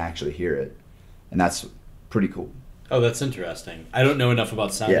when you can actually hear it. And that's pretty cool. Oh, that's interesting. I don't know enough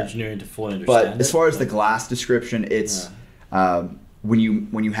about sound engineering to fully understand it. But as far as the glass description, it's when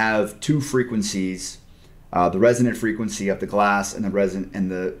you have two frequencies, the resonant frequency of the glass and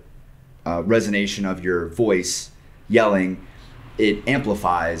the resonation of your voice yelling, it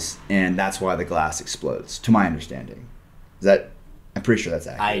amplifies, and that's why the glass explodes, to my understanding. I'm pretty sure that's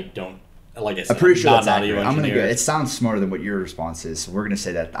accurate. I don't, like I said, I'm pretty sure that's accurate. I'm gonna go. It sounds smarter than what your response is, so we're gonna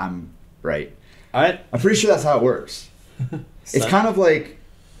say that I'm right. All right. I'm pretty sure that's how it works. It's kind of like,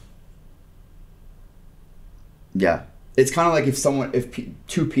 it's kind of like if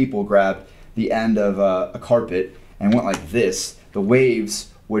two people grabbed the end of a carpet and went like this, the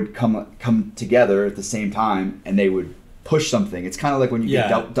waves would come together at the same time, and they would push something. It's kind of like when you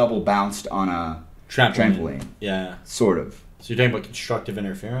get double bounced on a trampoline. Yeah. Sort of. So you're talking about constructive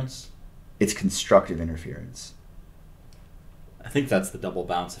interference? It's constructive interference. I think that's the double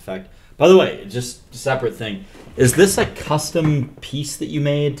bounce effect. By the way, just a separate thing. Is this a custom piece that you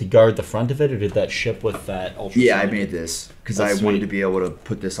made to guard the front of it, or did that ship with that ultrasonic? Yeah, I made this because I wanted to be able to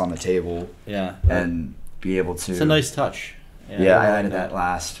put this on the table. Yeah. And be able to... It's a nice touch. Yeah, I added that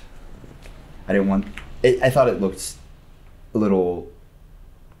last. I didn't want... I thought it looked a little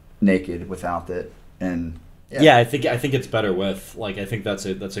naked without it, and... Yeah, I think it's better with. Like, I think that's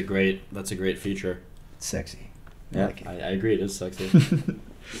a great feature. It's sexy. Yeah, I agree. It is sexy.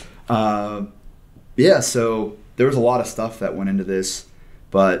 So there was a lot of stuff that went into this,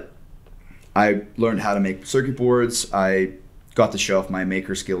 but I learned how to make circuit boards. I got to show off my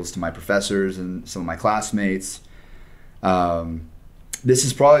maker skills to my professors and some of my classmates. This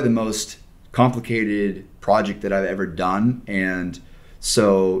is probably the most complicated project that I've ever done, and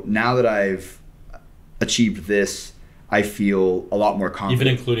so now that I've achieved this, I feel a lot more confident.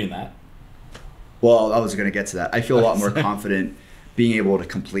 Even including that? Well, I was going to get to that. I feel a lot more confident being able to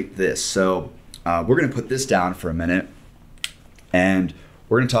complete this. So we're going to put this down for a minute, and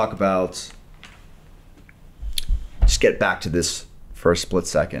we're going to talk about, just get back to this for a split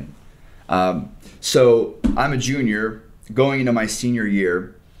second. So I'm a junior going into my senior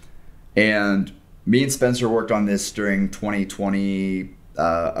year, and me and Spencer worked on this during 2020,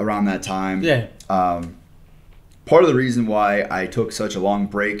 around that time. Yeah. Part of the reason why I took such a long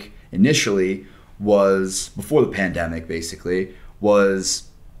break initially was, before the pandemic basically, was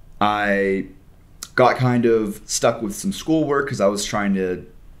I got kind of stuck with some schoolwork because I was trying to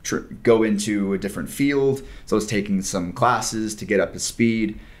go into a different field. So I was taking some classes to get up to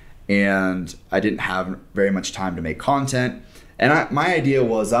speed, and I didn't have very much time to make content. And my idea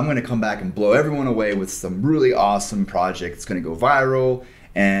was, I'm going to come back and blow everyone away with some really awesome project. It's going to go viral,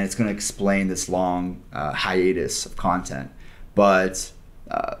 and it's going to explain this long hiatus of content. But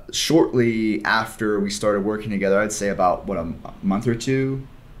shortly after we started working together, I'd say about, a month or two,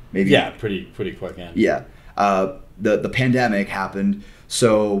 maybe? Yeah, pretty quick. Yeah. The pandemic happened,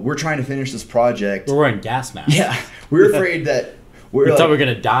 so we're trying to finish this project. We're wearing gas masks. Yeah. We were afraid that... we thought we were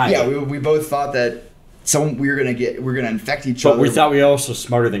going to die. Yeah, we both thought that we're gonna infect each other. But we thought we were also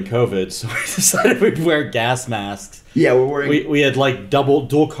smarter than COVID, so we decided we'd wear gas masks. Yeah, we're wearing. We had like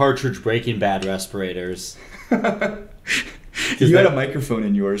dual cartridge Breaking Bad respirators. You had a microphone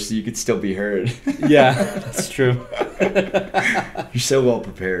in yours, so you could still be heard. Yeah, that's true. You're so well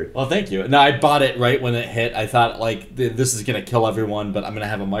prepared. Well, thank you. No, I bought it right when it hit. I thought like this is gonna kill everyone, but I'm gonna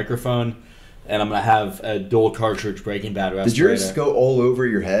have a microphone. And I'm going to have a dual cartridge Breaking Bad respirator. Did yours go all over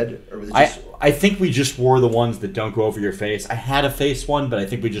your head? Or was it just... I think we just wore the ones that don't go over your face. I had a face one, but I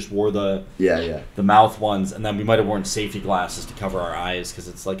think we just wore the mouth ones. And then we might have worn safety glasses to cover our eyes because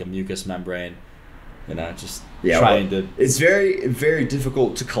it's like a mucous membrane. Trying to... It's very, very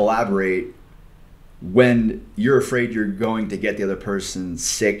difficult to collaborate when you're afraid you're going to get the other person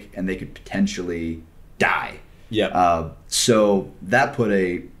sick and they could potentially die. Yeah. So that put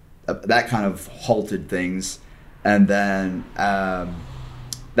that kind of halted things, and then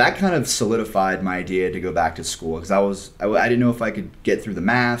that kind of solidified my idea to go back to school because I didn't know if I could get through the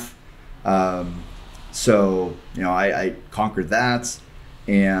math. So I conquered that,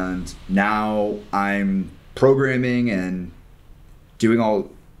 and now I'm programming and doing all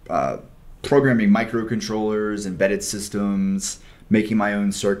programming microcontrollers, embedded systems, making my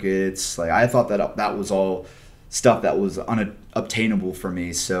own circuits. Like, I thought that was all stuff that was unobtainable for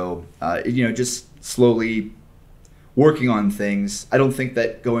me. So, just slowly working on things. I don't think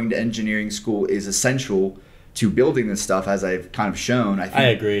that going to engineering school is essential to building this stuff, as I've kind of shown. I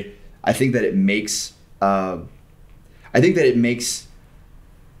agree. I think that it makes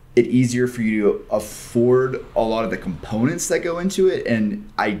it easier for you to afford a lot of the components that go into it, and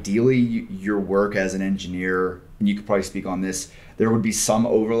ideally your work as an engineer, and you could probably speak on this, there would be some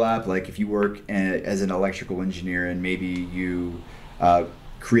overlap. Like if you work as an electrical engineer and maybe you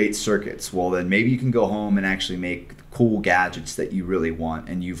create circuits, well then maybe you can go home and actually make cool gadgets that you really want,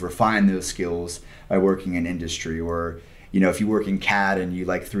 and you've refined those skills by working in industry. Or if you work in CAD and you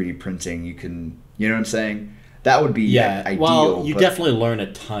like 3D printing, you can, you know what I'm saying? That would be ideal. Well, you definitely learn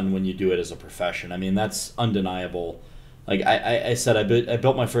a ton when you do it as a profession. I mean, that's undeniable. Like I said, I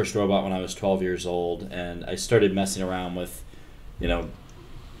built my first robot when I was 12 years old, and I started messing around with,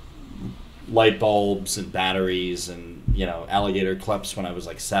 light bulbs and batteries and, alligator clips when I was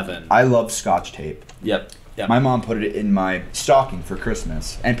like 7. I love Scotch tape. Yep. My mom put it in my stocking for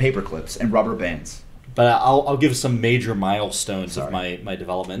Christmas, and paper clips and rubber bands. But I'll give some major milestones of my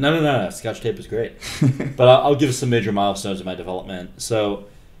development. No. Scotch tape is great. But I'll give some major milestones of my development. So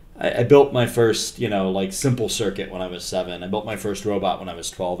I built my first, simple circuit when I was 7. I built my first robot when I was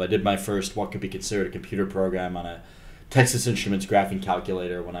 12. I did my first what could be considered a computer program on a Texas Instruments graphing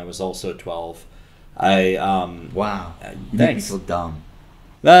calculator when I was also 12. Wow. You make me feel dumb.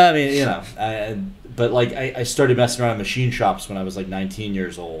 I mean, but I started messing around in machine shops when I was like 19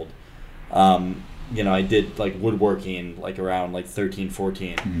 years old. I did like woodworking like around like 13,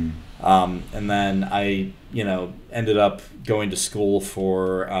 14. Mm-hmm. And then I, ended up going to school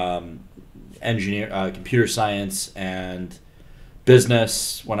for computer science and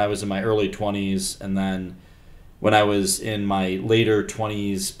business when I was in my early 20s. And then when I was in my later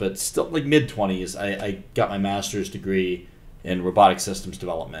 20s, but still like mid 20s, I got my master's degree in robotic systems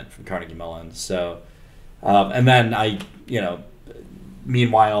development from Carnegie Mellon. So, and then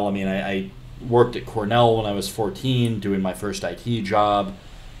meanwhile, I worked at Cornell when I was 14 doing my first IT job,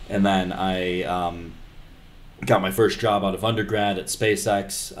 and then I got my first job out of undergrad at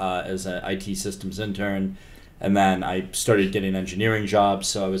SpaceX as an IT systems intern, and then I started getting engineering jobs.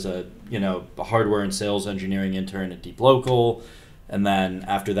 So I was a hardware and sales engineering intern at Deep Local, and then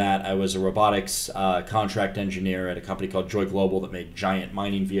after that I was a robotics contract engineer at a company called Joy Global that made giant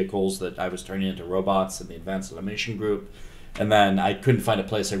mining vehicles that I was turning into robots in the Advanced Automation Group. And then I couldn't find a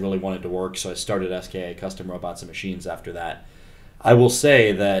place I really wanted to work, so I started SKA Custom Robots and Machines after that. I will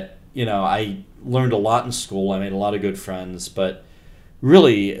say that, I learned a lot in school. I made a lot of good friends, but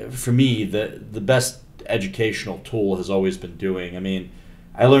really, for me, the best educational tool has always been doing. I mean,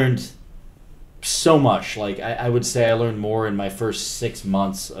 I learned so much. Like, I would say I learned more in my first 6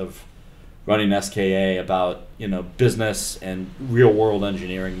 months of running SKA about, business and real-world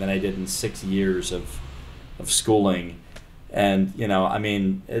engineering than I did in 6 years of schooling. And,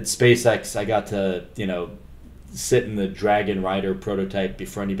 at SpaceX, I got to, sit in the Dragon Rider prototype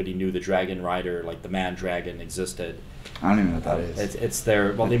before anybody knew the Dragon Rider, like the Man Dragon, existed. I don't even know what that is. It's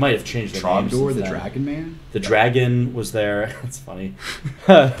there. Well, they might have changed the name. Trogdor, the Dragon Man? The Dragon was there. That's funny.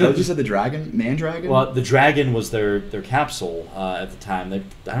 You said the Dragon? Man Dragon? Well, the Dragon was their capsule at the time. I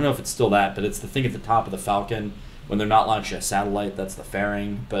don't know if it's still that, but it's the thing at the top of the Falcon. When they're not launching a satellite, that's the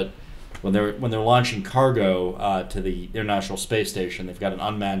fairing. But when they're launching cargo to the International Space Station, they've got an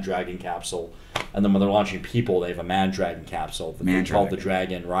unmanned Dragon capsule, and then when they're launching people, they have a manned Dragon capsule called the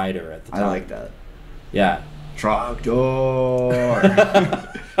Dragon Rider at the time. I like that. Yeah. Trogdor.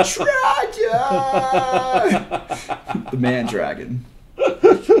 Trogdor. The Man Dragon.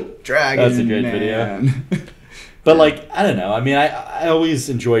 Dragon. That's a great video. But I don't know. I mean, I always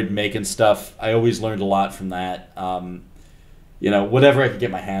enjoyed making stuff. I always learned a lot from that. Whatever I could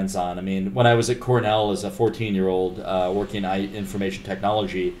get my hands on. I mean, when I was at Cornell as a 14-year-old working in information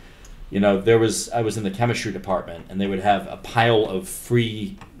technology, I was in the chemistry department, and they would have a pile of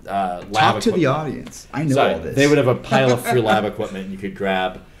free lab equipment. Talk to the audience. I know all this. They would have a pile of free lab equipment you could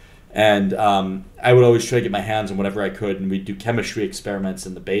grab, and I would always try to get my hands on whatever I could, and we'd do chemistry experiments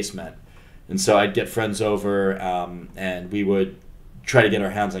in the basement. And so I'd get friends over, and we would try to get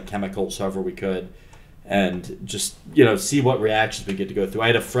our hands on chemicals however we could, and just see what reactions we get to go through. I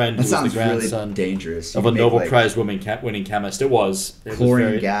had a friend who was the grandson really dangerous. of a Nobel Prize winning chemist. It was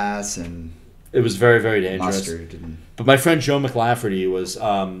chlorine gas, and it was very, very dangerous. Mustard. But my friend Joe McLafferty was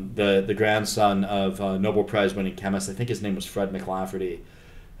the grandson of a Nobel Prize winning chemist. I think his name was Fred McLafferty,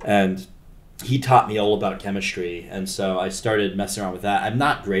 and he taught me all about chemistry. And so I started messing around with that. I'm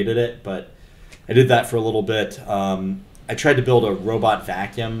not great at it, but I did that for a little bit. I tried to build a robot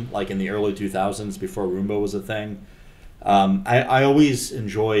vacuum in the early 2000s before Roomba was a thing. I always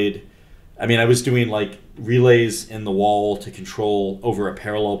enjoyed I mean, I was doing like relays in the wall to control over a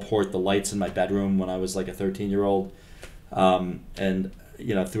parallel port the lights in my bedroom when I was like a 13-year-old, and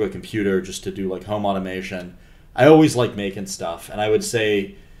through a computer just to do like home automation. I always like making stuff, and I would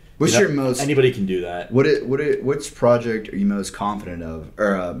say, what's your most anybody can do that. Which project are you most confident of,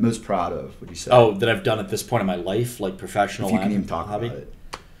 or most proud of? Would you say? Oh, that I've done at this point in my life, like professional. If you can even talk hobby? About it.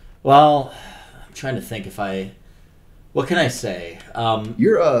 Well, I'm trying to think what can I say?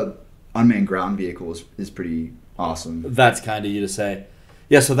 Your unmanned ground vehicle is pretty awesome. That's kind of you to say.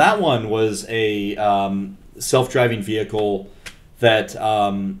 Yeah, so that one was a self-driving vehicle that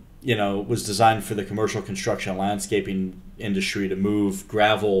was designed for the commercial construction and landscaping industry to move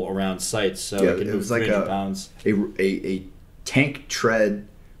gravel around sites, so it could move 300 pounds. A tank tread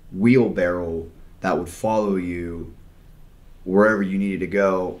wheelbarrow that would follow you wherever you needed to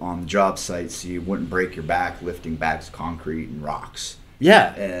go on the job site, so you wouldn't break your back lifting bags of concrete and rocks.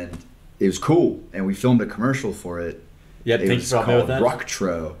 Yeah, and it was cool, and we filmed a commercial for it. Yep, thanks for helping with that.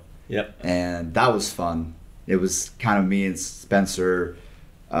 Rocktro. Yep, and that was fun. It was kind of me and Spencer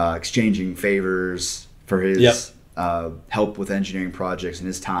exchanging favors for his help with engineering projects and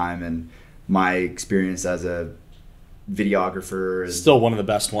his time, and my experience as a videographer. Still one of the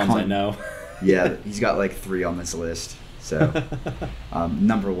best ones I know. Yeah, he's got like 3 on this list. So,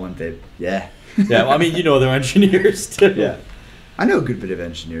 number 1, babe. Yeah. Yeah, well, I mean, they're engineers too. Yeah. I know a good bit of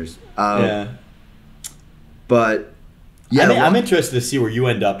engineers. Yeah. But, yeah. I'm interested to see where you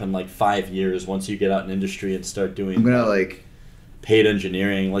end up in like 5 years once you get out in industry and start doing I'm going to paid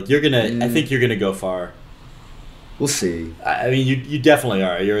engineering. Like I think you're going to go far. We'll see. I mean, you definitely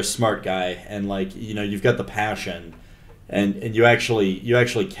are. You're a smart guy, and you've got the passion. And you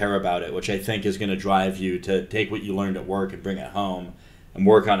actually care about it, which I think is going to drive you to take what you learned at work and bring it home and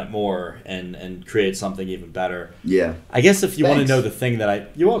work on it more and create something even better. Yeah. I guess if you want to know the thing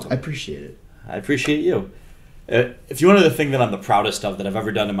that you're welcome. I appreciate it. I appreciate you. If you want to know the thing that I'm the proudest of that I've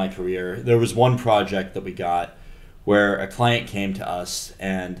ever done in my career, there was one project that we got where a client came to us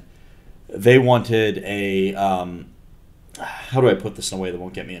and they wanted a how do I put this in a way that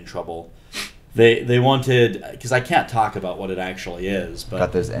won't get me in trouble? They wanted, because I can't talk about what it actually is, but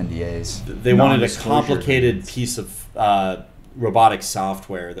got those NDAs. They wanted a complicated piece of robotic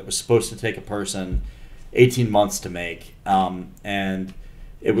software that was supposed to take a person 18 months to make, and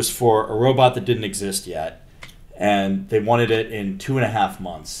it was for a robot that didn't exist yet, and they wanted it in 2.5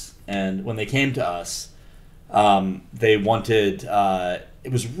 months. And when they came to us, they wanted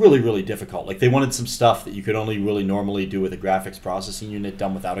it was really, really difficult. Like, they wanted some stuff that you could only really normally do with a graphics processing unit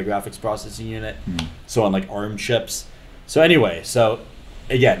done without a graphics processing unit. So on like ARM chips. So anyway,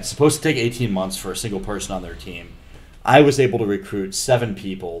 again, supposed to take 18 months for a single person on their team. I was able to recruit 7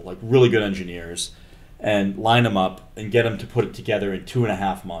 people, like really good engineers, and line them up and get them to put it together in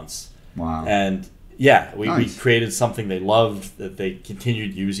 2.5 months. Wow. And yeah, we created something they loved that they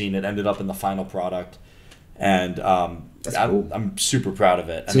continued using. It ended up in the final product. And that's cool. I'm super proud of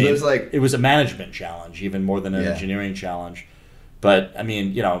it. So I mean, it was a management challenge, even more than an engineering challenge. But I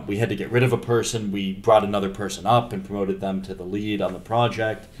mean, we had to get rid of a person. We brought another person up and promoted them to the lead on the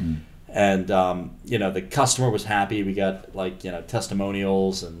project. And the customer was happy. We got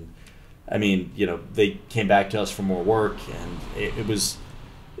testimonials, and I mean, they came back to us for more work, and it was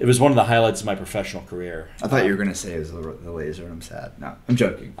one of the highlights of my professional career. I thought you were going to say it was the laser, and I'm sad. No, I'm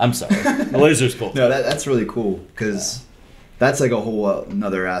joking. I'm sorry. The laser's cool. No, that's really cool, because that's like a whole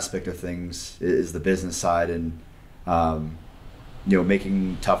another aspect of things is the business side, and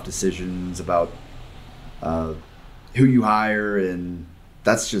making tough decisions about who you hire, and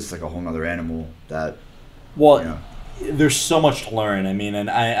that's just like a whole other animal that. Well, there's so much to learn. I mean, and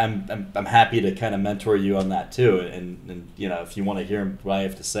I'm happy to kind of mentor you on that too. And if you want to hear what I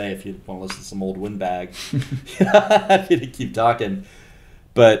have to say, if you want to listen to some old windbag, happy to keep talking.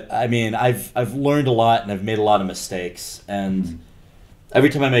 But I mean, I've learned a lot, and I've made a lot of mistakes. And every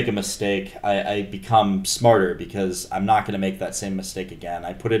time I make a mistake, I become smarter, because I'm not going to make that same mistake again.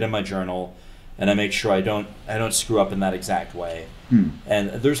 I put it in my journal, and I make sure I don't screw up in that exact way.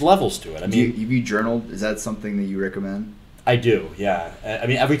 And there's levels to it. I mean, have you journaled? Is that something that you recommend? I do, yeah. I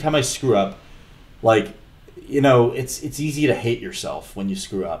mean, every time I screw up, it's easy to hate yourself when you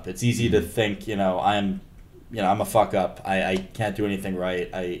screw up. It's easy to think, I'm a fuck up. I can't do anything right.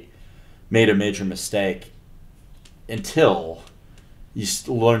 I made a major mistake, until you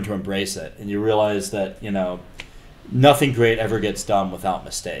learn to embrace it, and you realize that nothing great ever gets done without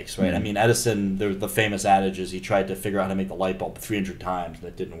mistakes, right? I mean, Edison, the famous adage is he tried to figure out how to make the light bulb 300 times, and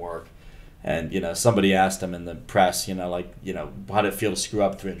it didn't work. And somebody asked him in the press, how did it feel to screw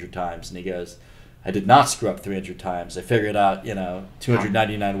up 300 times? And he goes, I did not screw up 300 times. I figured out,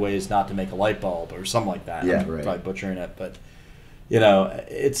 299 ways not to make a light bulb or something like that. Yeah, I'm right. probably butchering it, but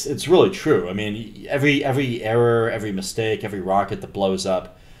it's really true. I mean, every error, every mistake, every rocket that blows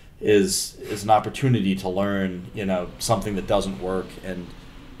up is an opportunity to learn, something that doesn't work and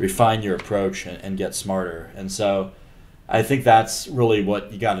refine your approach and get smarter. And so I think that's really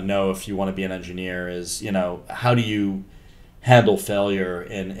what you got to know if you want to be an engineer is, how do you handle failure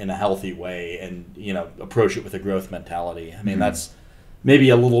in a healthy way and, approach it with a growth mentality. I mean, that's maybe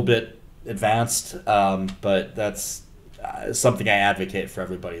a little bit advanced, but that's something I advocate for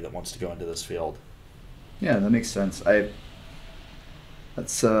everybody that wants to go into this field. Yeah, that makes sense.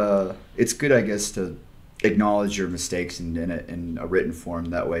 It's good, I guess, to acknowledge your mistakes in a written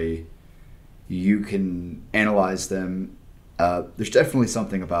form. That way you can analyze them. There's definitely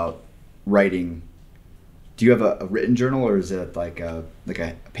something about writing. Do you have a written journal, or is it like a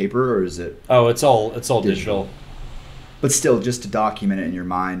paper, or is it? Oh, it's all digital. But still, just to document it in your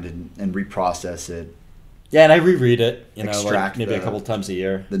mind and reprocess it. Yeah, and I reread it, Extract maybe a couple times a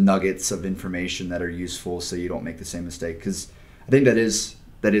year. The nuggets of information that are useful, so you don't make the same mistake. Because I think that is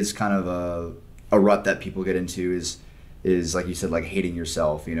kind of a rut that people get into is like you said, like hating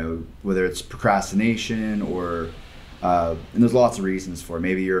yourself. Whether it's procrastination or and there's lots of reasons for it.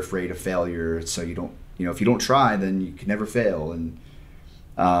 Maybe you're afraid of failure, so you don't. If you don't try, then you can never fail. And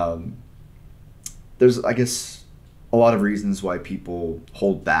there's, I guess, a lot of reasons why people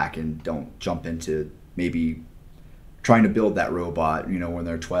hold back and don't jump into maybe trying to build that robot, when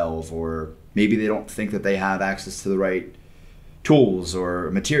they're 12, or maybe they don't think that they have access to the right tools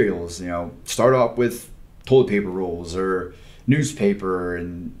or materials. Start off with toilet paper rolls or newspaper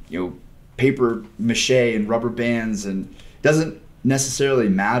and, paper mache and rubber bands, and it doesn't necessarily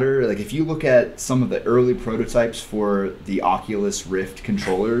matter. Like if you look at some of the early prototypes for the Oculus Rift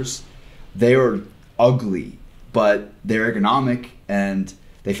controllers, they are ugly, but they're ergonomic and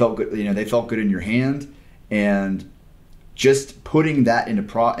they felt good. They felt good in your hand, and just putting that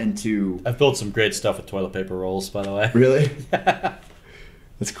into. I've built some great stuff with toilet paper rolls, by the way. Really?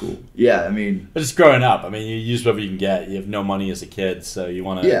 That's cool. Yeah, I mean, but just growing up, you use whatever you can get. You have no money as a kid, so you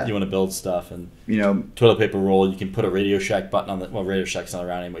want to build stuff, and toilet paper roll. You can put a Radio Shack button on the Radio Shack's not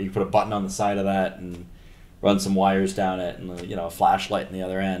around anymore. You put a button on the side of that and run some wires down it, and a flashlight in the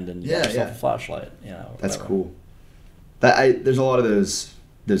other end, and you have yourself a flashlight. That's cool. There's a lot of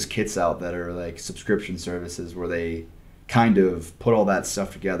those kits out that are like subscription services where they kind of put all that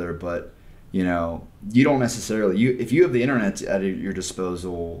stuff together, but you don't necessarily, if you have the internet at your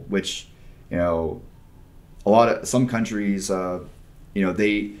disposal, which some countries they're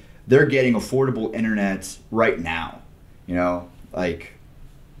getting affordable internet right now. Like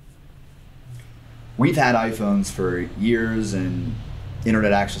we've had iPhones for years and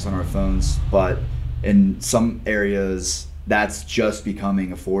internet access on our phones, but in some areas that's just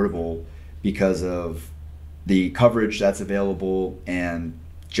becoming affordable because of the coverage that's available and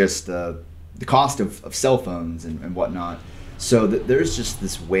just the cost of cell phones and whatnot. So there's just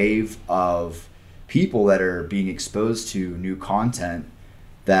this wave of people that are being exposed to new content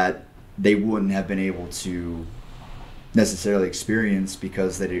that they wouldn't have been able to necessarily experience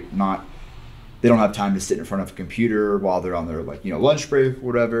because they don't have time to sit in front of a computer while they're on their lunch break or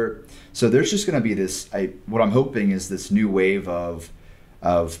whatever. So there's just going to be this. What I'm hoping is this new wave of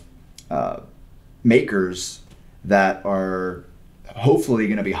makers that are hopefully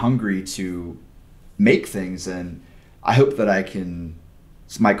going to be hungry to make things, and I hope that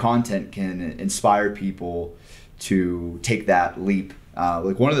my content can inspire people to take that leap.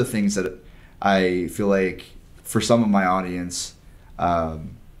 Like one of the things that I feel like for some of my audience,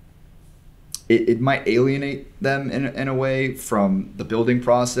 it might alienate them in a way from the building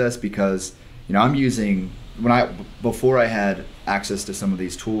process, because I'm using before I had access to some of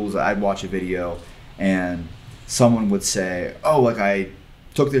these tools, I'd watch a video and someone would say, oh, like I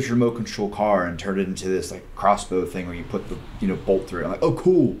took this remote control car and turned it into this like crossbow thing where you put the bolt through it. I'm like, oh,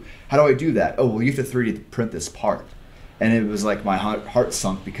 cool. How do I do that? Oh, well, you have to 3D print this part. And it was like my heart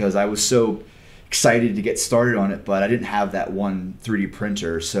sunk because I was so excited to get started on it, but I didn't have that one 3D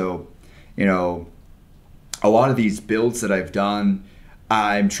printer. So, a lot of these builds that I've done,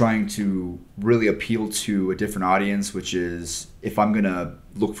 I'm trying to really appeal to a different audience, which is if I'm going to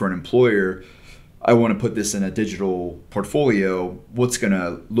look for an employer, I want to put this in a digital portfolio. What's going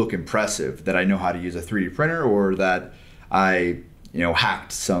to look impressive? That I know how to use a 3D printer, or that I,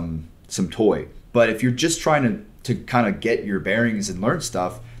 hacked some toy. But if you're just trying to kind of get your bearings and learn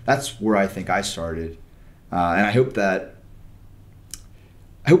stuff, that's where I think I started. And I hope that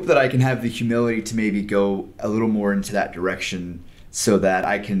I can have the humility to maybe go a little more into that direction, so that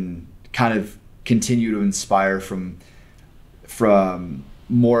I can kind of continue to inspire from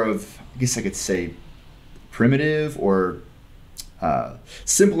more of, I guess I could say, primitive or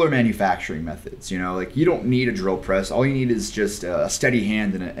simpler manufacturing methods. You know, like you don't need a drill press. All you need is just a steady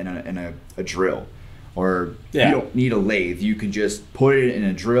hand and a drill. Or you don't need a lathe. You can just put it in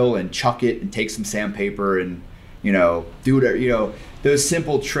a drill and chuck it and take some sandpaper and, you know, do whatever, you know, those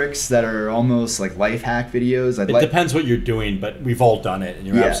simple tricks that are almost like life hack videos. It depends what you're doing, but we've all done it, and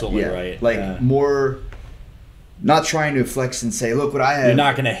you're absolutely right. Like more, not trying to flex and say, look what I have. You're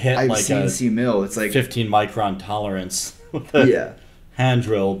not going to hit like CNC mill. It's like 15 micron tolerance with a hand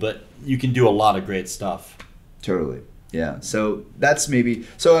drill, but you can do a lot of great stuff. Totally. Yeah. So that's maybe,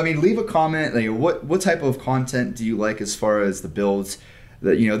 so I mean, leave a comment. Like, what type of content do you like as far as the builds?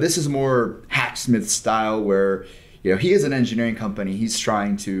 That, you know, this is more hacksmith style where, you know, he is an engineering company. He's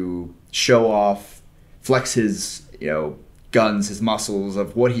trying to show off, flex his, you know, guns, his muscles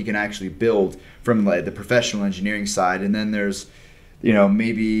of what he can actually build from like the professional engineering side. And then there's, you know,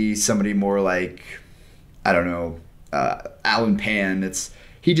 maybe somebody more like, I don't know, Alan Pan.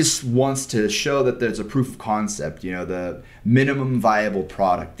 He just wants to show that there's a proof of concept, you know, the minimum viable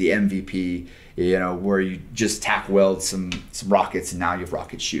product, the MVP, you know, where you just tack weld some rockets and now you have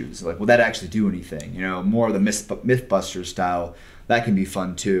rocket shoes. Like, will that actually do anything? You know, more of the Mythbuster style. That can be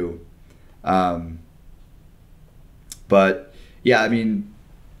fun too. But yeah, I mean,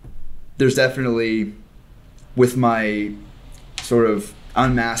 there's definitely, with my sort of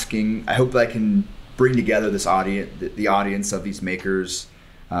unmasking, I hope that I can bring together this audience, the audience of these makers.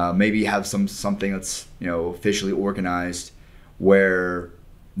 Maybe have something that's, you know, officially organized where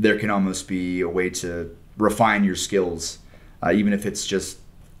there can almost be a way to refine your skills, even if it's just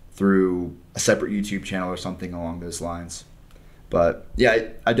through a separate YouTube channel or something along those lines. But yeah,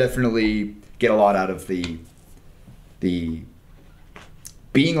 I definitely get a lot out of the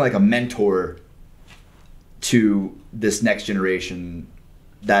being like a mentor to this next generation.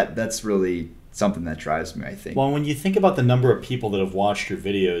 That's really something that drives me, I think. Well, when you think about the number of people that have watched your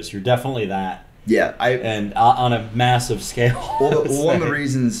videos, you're definitely that. Yeah, and on a massive scale. Well, one of the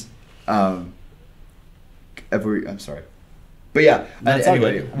reasons, I'm sorry, but yeah.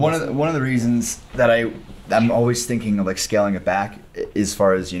 Anyway, one of the reasons that I'm always thinking of like scaling it back, as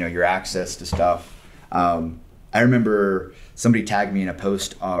far as, you know, your access to stuff. I remember somebody tagged me in a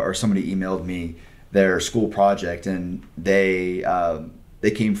post, or somebody emailed me their school project, and they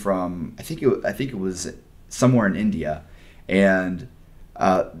came from, I think it was somewhere in India, and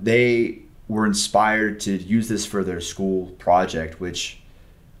they were inspired to use this for their school project, which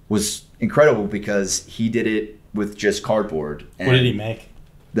was incredible because he did it with just cardboard. And what did he make?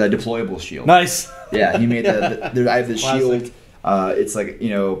 The deployable shield. Nice. Yeah, he made I have the shield. It's like, you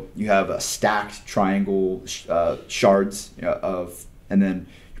know, you have a stacked triangle shards, you know, and then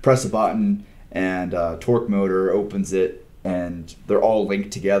you press a button and a torque motor opens it, and they're all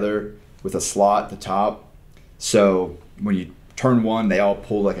linked together with a slot at the top. So when you turn one, they all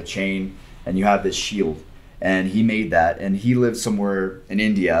pull like a chain, and you have this shield. And he made that, and he lives somewhere in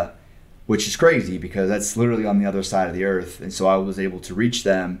India, which is crazy because that's literally on the other side of the earth. And so I was able to reach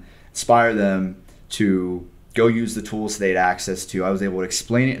them, inspire them to go use the tools they had access to. I was able to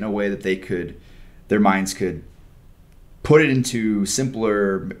explain it in a way that their minds could put it into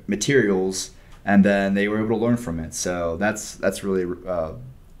simpler materials, and then they were able to learn from it. So that's really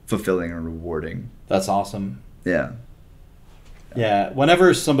fulfilling and rewarding. That's awesome. Yeah. Yeah.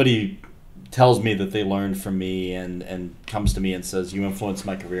 Whenever somebody tells me that they learned from me and comes to me and says, you influenced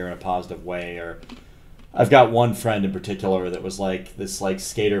my career in a positive way, or I've got one friend in particular that was like this like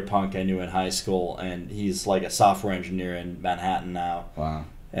skater punk I knew in high school, and he's like a software engineer in Manhattan now. Wow.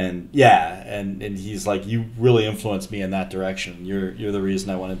 And yeah, and he's like, you really influenced me in that direction. You're the reason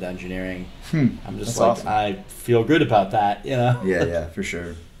I went into engineering. I'm just That's like, awesome. I feel good about that, you know? Yeah, for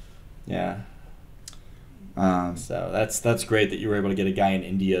sure. Yeah. So that's great that you were able to get a guy in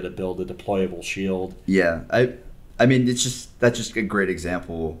India to build a deployable shield. Yeah, I mean, that's just a great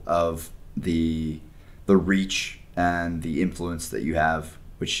example of the reach and the influence that you have,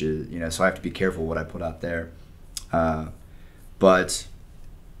 which is, you know, so I have to be careful what I put out there. But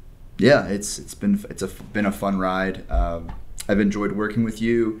yeah, it's been a fun ride. I've enjoyed working with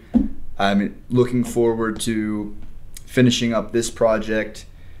you. I'm looking forward to finishing up this project.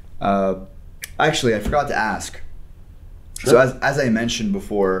 Actually, I forgot to ask. Sure. So as I mentioned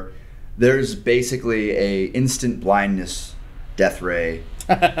before, there's basically a instant blindness death ray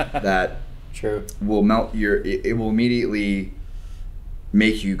that True. will melt it will immediately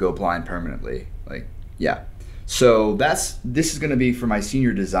make you go blind permanently. Like, yeah. So this is going to be for my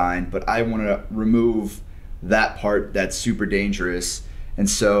senior design, but I want to remove that part that's super dangerous. And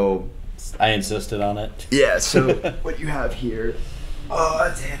so I insisted on it. Yeah, so what you have here,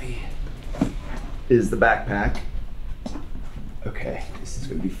 oh, Tammy, is the backpack. Okay, this is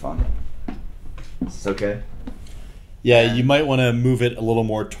gonna be fun. Is this okay? Yeah, you might want to move it a little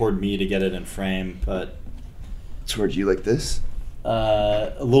more toward me to get it in frame, but Toward you like this?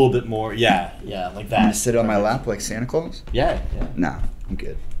 a little bit more. Yeah, like that. I'm gonna sit on my lap like Santa Claus? Yeah. Nah, I'm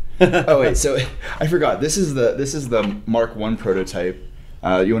good. Oh wait, so I forgot. This is the Mark I prototype.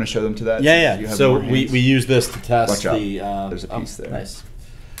 You want to show them to that? Yeah. So we use this to test Watch out. the. There's a piece there. Nice.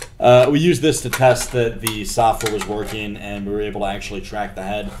 We used this to test that the software was working, and we were able to actually track the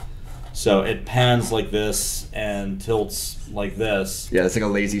head. So it pans like this and tilts like this. Yeah, it's like a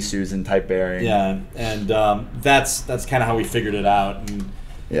Lazy Susan type bearing. Yeah, and that's kind of how we figured it out, and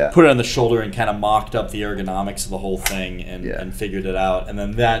put it on the shoulder and kind of mocked up the ergonomics of the whole thing and figured it out, and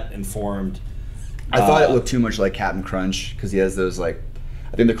then that informed. I thought it looked too much like Captain Crunch because he has those I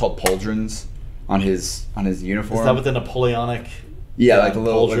think they're called pauldrons on his uniform. Is that what the Napoleonic? Yeah, like the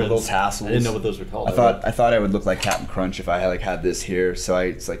little tassels. I didn't know what those were called. I thought I would look like Captain Crunch if I had this here. So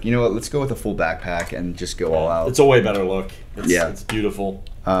it's like, you know what? Let's go with a full backpack and just go all out. It's a way better look. It's beautiful.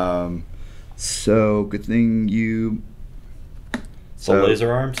 So good thing you. So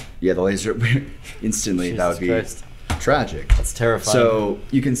laser arms. Yeah, the laser instantly. That would be Christ. Tragic. That's terrifying. So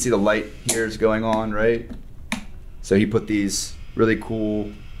you can see the light here is going on, right? So he put these really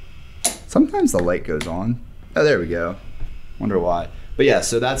cool. Sometimes the light goes on. Oh, there we go. Wonder why. But yeah,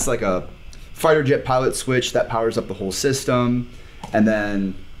 so that's like a fighter jet pilot switch that powers up the whole system. And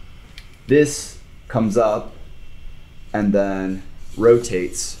then this comes up and then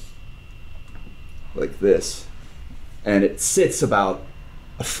rotates like this. And it sits about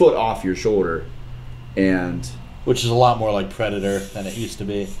a foot off your shoulder. And which is a lot more like Predator than it used to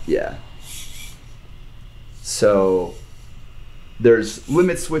be. Yeah. So there's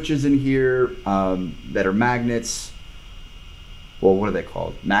limit switches in here that are magnets. Well, what are they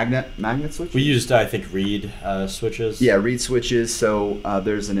called? Magnet switches? We used, I think, reed switches. Yeah, reed switches. So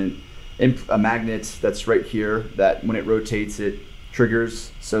there's a magnet that's right here that when it rotates, it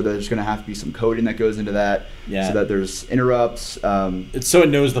triggers. So there's going to have to be some coding that goes into that. Yeah. So that there's interrupts. It's so it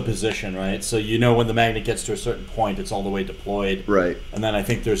knows the position, right? So you know when the magnet gets to a certain point, it's all the way deployed. Right. And then I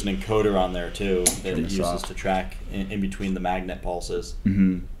think there's an encoder on there too that it uses to track in between the magnet pulses.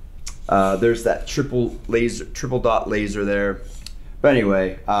 Mm-hmm. There's that triple dot laser there. But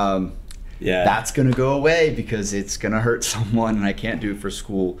anyway, that's going to go away because it's going to hurt someone and I can't do it for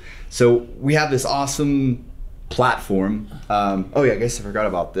school. So we have this awesome platform. Oh yeah, I guess I forgot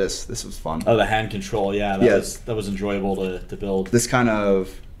about this. This was fun. Oh, the hand control. Yeah, that was enjoyable to build. This kind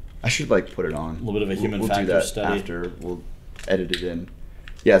of, I should put it on. A little bit of a human factor do that study. After we'll edit it in.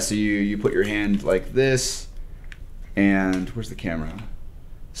 Yeah, so you put your hand like this and where's the camera?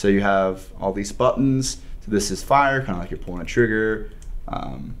 So you have all these buttons. So this is fire, kind of like you're pulling a trigger.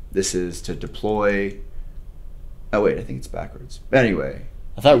 This is to deploy. Oh wait, I think it's backwards. But anyway.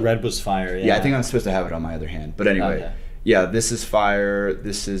 I thought red was fire. Yeah, I think I'm supposed to have it on my other hand. But anyway, okay. Yeah, this is fire.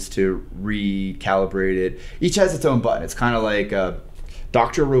 This is to recalibrate it. Each has its own button. It's kind of like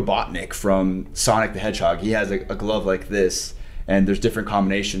Dr. Robotnik from Sonic the Hedgehog. He has a glove like this, and there's different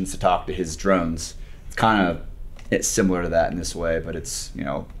combinations to talk to his drones. It's similar to that in this way, but it's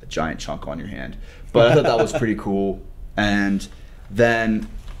a giant chunk on your hand. But I thought that was pretty cool. And then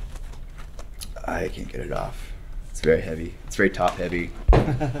I can't get it off. It's very heavy. It's very top heavy.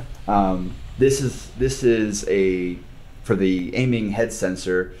 This is for the aiming head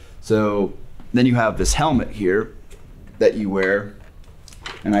sensor. So then you have this helmet here that you wear,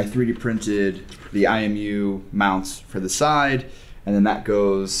 and I 3D printed the IMU mounts for the side, and then that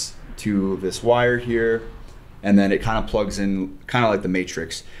goes to this wire here, and then it kind of plugs in, kind of like the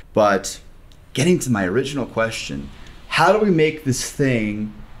Matrix. But getting to my original question, how do we make this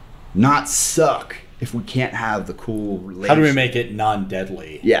thing not suck if we can't have the cool laser? How do we make it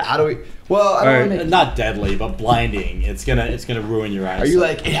non-deadly? Yeah, how do we? Well, I don't want to not deadly, but blinding. It's gonna ruin your eyes. Are you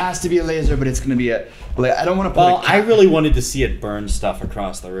like, it has to be a laser, but it's gonna be I don't want to put. Well, I really wanted to see it burn stuff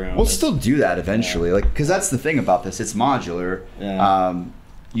across the room. We'll still do that eventually, because that's the thing about this. It's modular. Yeah.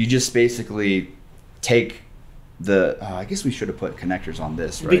 You just basically take the. I guess we should have put connectors on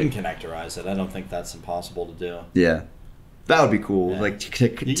this, right? We can connectorize it. I don't think that's impossible to do. Yeah, that would be cool. Yeah. Like you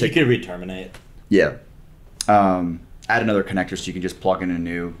could re-terminate. Yeah. Add another connector so you can just plug in a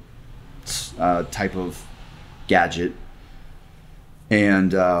new type of gadget.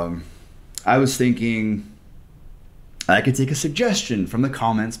 And I was thinking I could take a suggestion from the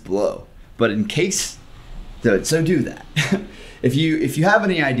comments below. But in case, so do that. If you have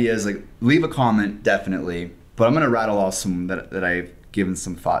any ideas, leave a comment definitely. But I'm gonna rattle off some that I've given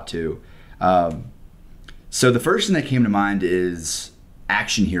some thought to. So the first thing that came to mind is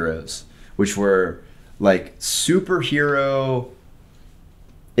action heroes, which were like how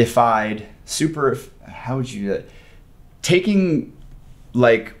would you do that? Taking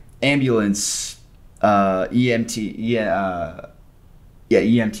like ambulance, EMT,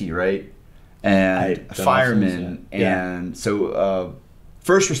 right? And firemen, and so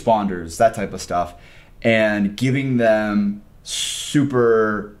first responders, that type of stuff, and giving them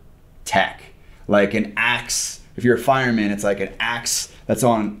super tech, like an axe. If you're a fireman, it's like an axe that's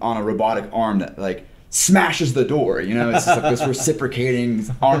on a robotic arm that like smashes the door. You know, it's just like this reciprocating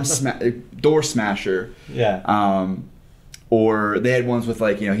door smasher. Yeah. Or they had ones with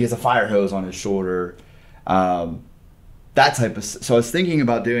like, you know, he has a fire hose on his shoulder. That type of. So I was thinking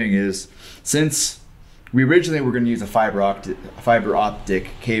about doing is, since we originally were going to use a fiber optic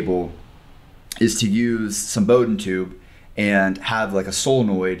cable, is to use some Bowden tube and have like a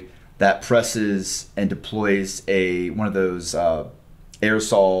solenoid that presses and deploys one of those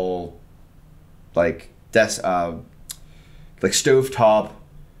aerosol like stovetop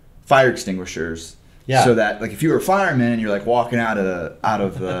fire extinguishers. Yeah. So that like if you're a fireman and you're like walking out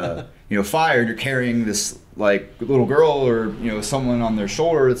of the fire, and you're carrying this like little girl or someone on their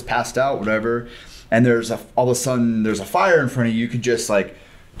shoulder that's passed out, whatever, and all of a sudden there's a fire in front of you, you could just like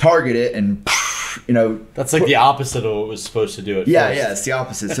target it and that's like the opposite of what it was supposed to do at first. Yeah, it's the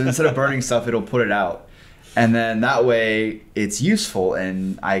opposite. So instead of burning stuff, it'll put it out, and then that way it's useful,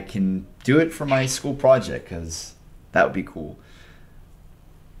 and I can do it for my school project because that would be cool.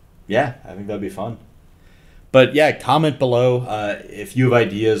 Yeah, I think that'd be fun. But yeah, comment below if you have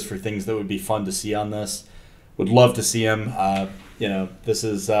ideas for things that would be fun to see on this. Would love to see them. This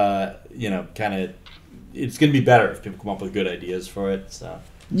is kind of, it's going to be better if people come up with good ideas for it. So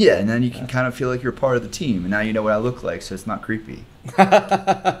yeah, and then you can kind of feel like you're part of the team, and now you know what I look like, so it's not creepy.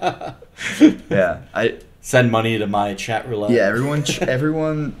 Yeah, I send money to my chat roulette. Yeah, everyone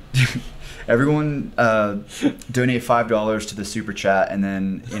donate $5 to the super chat, and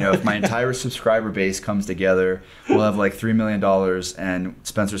then if my entire subscriber base comes together, we'll have like $3 million, and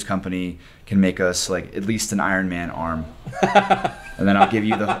Spencer's company can make us like at least an Iron Man arm, and then I'll give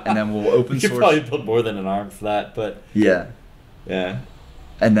you and then we'll open source. You could probably build more than an arm for that, but yeah,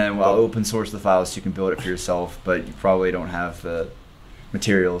 and then I'll open source the files so you can build it for yourself, but you probably don't have the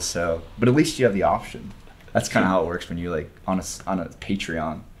materials. So, but at least you have the option. That's kind of how it works when you like on a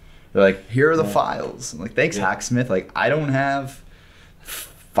Patreon. They're like, here are the files. I'm like, thanks, Hacksmith. Like, I don't have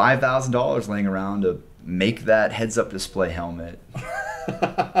 $5,000 laying around to make that heads-up display helmet.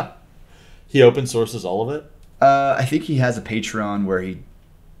 He open sources all of it? I think he has a Patreon where he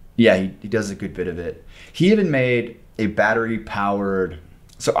does a good bit of it. He even made a battery-powered...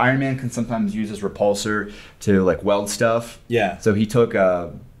 So Iron Man can sometimes use his repulsor to, like, weld stuff. Yeah. So he took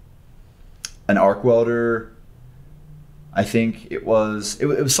an arc welder... I think it was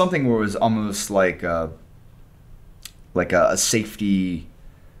something where it was almost like a safety.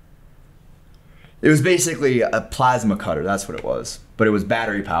 It was basically a plasma cutter. That's what it was, but it was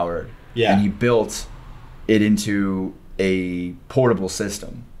battery powered. Yeah. And he built it into a portable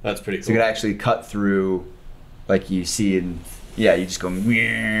system. That's pretty cool. So you could actually cut through, like you see you just go.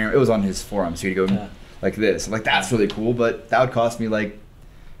 It was on his forearm, so you go like this. I'm like, that's really cool, but that would cost me like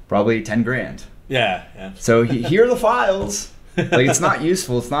probably $10,000. Yeah. So here are the files. Like, it's not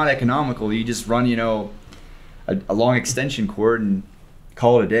useful. It's not economical. You just run, a long extension cord and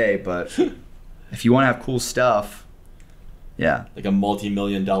call it a day. But if you want to have cool stuff, like a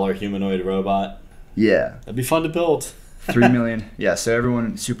multi-million-dollar humanoid robot. Yeah, that'd be fun to build. 3 million. Yeah. So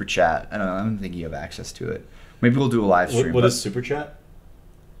everyone super chat. I don't think you have access to it. Maybe we'll do a live stream. What is super chat?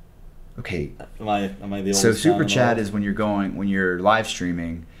 Okay. Am I the oldest? So super chat is when you're live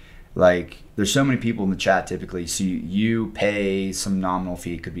streaming. Like, there's so many people in the chat typically, so you pay some nominal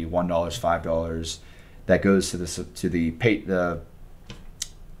fee. It could be $1, $5, that goes to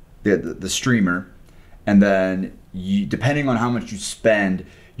the streamer, and then depending on how much you spend,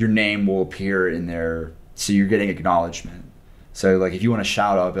 your name will appear in there, so you're getting acknowledgement. So like if you want to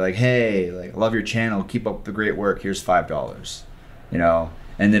shout out, be like, hey, like, I love your channel, keep up the great work, here's $5,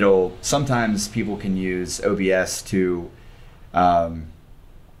 and sometimes people can use OBS to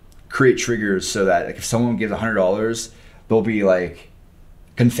create triggers so that like if someone gives $100, there'll be like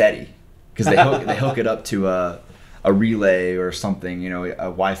confetti because they hook it up to a relay or something, a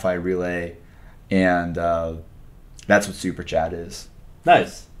Wi-Fi relay, and that's what super chat is.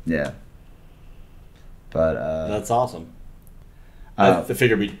 Nice. Yeah. But that's awesome. I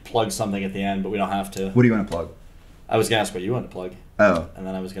figured we'd plug something at the end, but we don't have to. What do you want to plug? I was gonna ask what you want to plug. Oh. And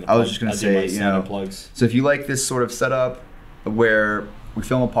then I was just gonna say, plugs. So if you like this sort of setup, where we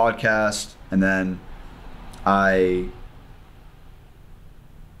film a podcast and then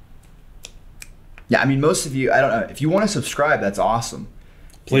most of you, I don't know, if you want to subscribe, that's awesome.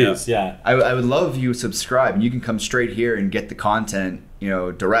 Please, yeah. I would love if you subscribe and you can come straight here and get the content,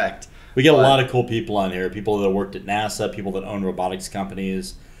 direct. We get a lot of cool people on here, people that have worked at NASA, people that own robotics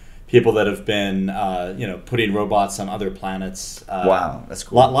companies, people that have been, putting robots on other planets. Wow, that's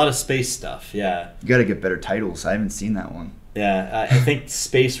cool. A lot of space stuff, yeah. You got to get better titles. I haven't seen that one. Yeah, I think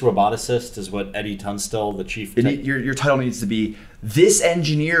space roboticist is what Eddie Tunstall, the chief... Your title needs to be, "This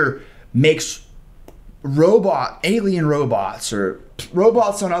engineer makes alien robots," or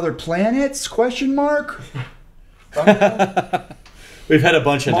 "Robots on other planets?" ? We've had a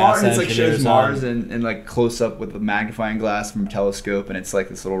bunch of Mars, NASA it's like engineers shows Mars on. and like close up with a magnifying glass from a telescope, and it's like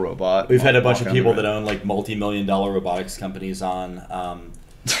this little robot. We've had a bunch of people that own like multi-million-dollar robotics companies on.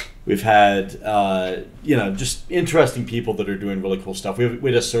 We've had just interesting people that are doing really cool stuff. We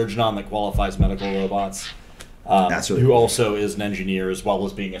had a surgeon on that qualifies medical robots. That's really who cool. also is an engineer as well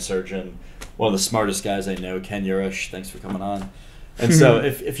as being a surgeon. One of the smartest guys I know, Ken Urish. Thanks for coming on. And so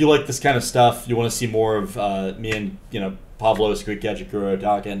if you like this kind of stuff, you want to see more of me and Pavlos, Great Gadget Guru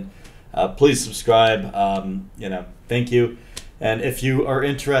talking, please subscribe. Thank you. And if you are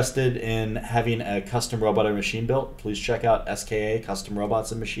interested in having a custom robot or machine built, please check out SKA Custom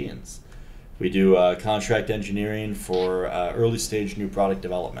Robots and Machines. We do contract engineering for early stage new product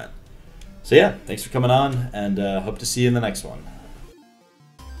development. So yeah, thanks for coming on, and hope to see you in the next one.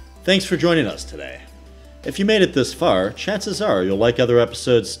 Thanks for joining us today. If you made it this far, chances are you'll like other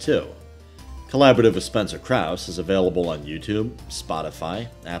episodes too. Collaborative with Spencer Krause is available on YouTube, Spotify,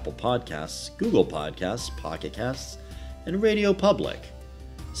 Apple Podcasts, Google Podcasts, Pocket Casts, and Radio Public.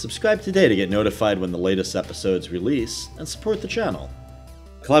 Subscribe today to get notified when the latest episodes release and support the channel.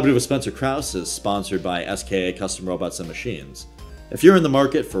 Collaborative with Spencer Krause is sponsored by SKA Custom Robots and Machines. If you're in the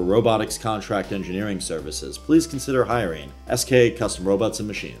market for robotics contract engineering services, please consider hiring SKA Custom Robots and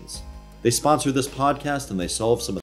Machines. They sponsor this podcast and they solve some of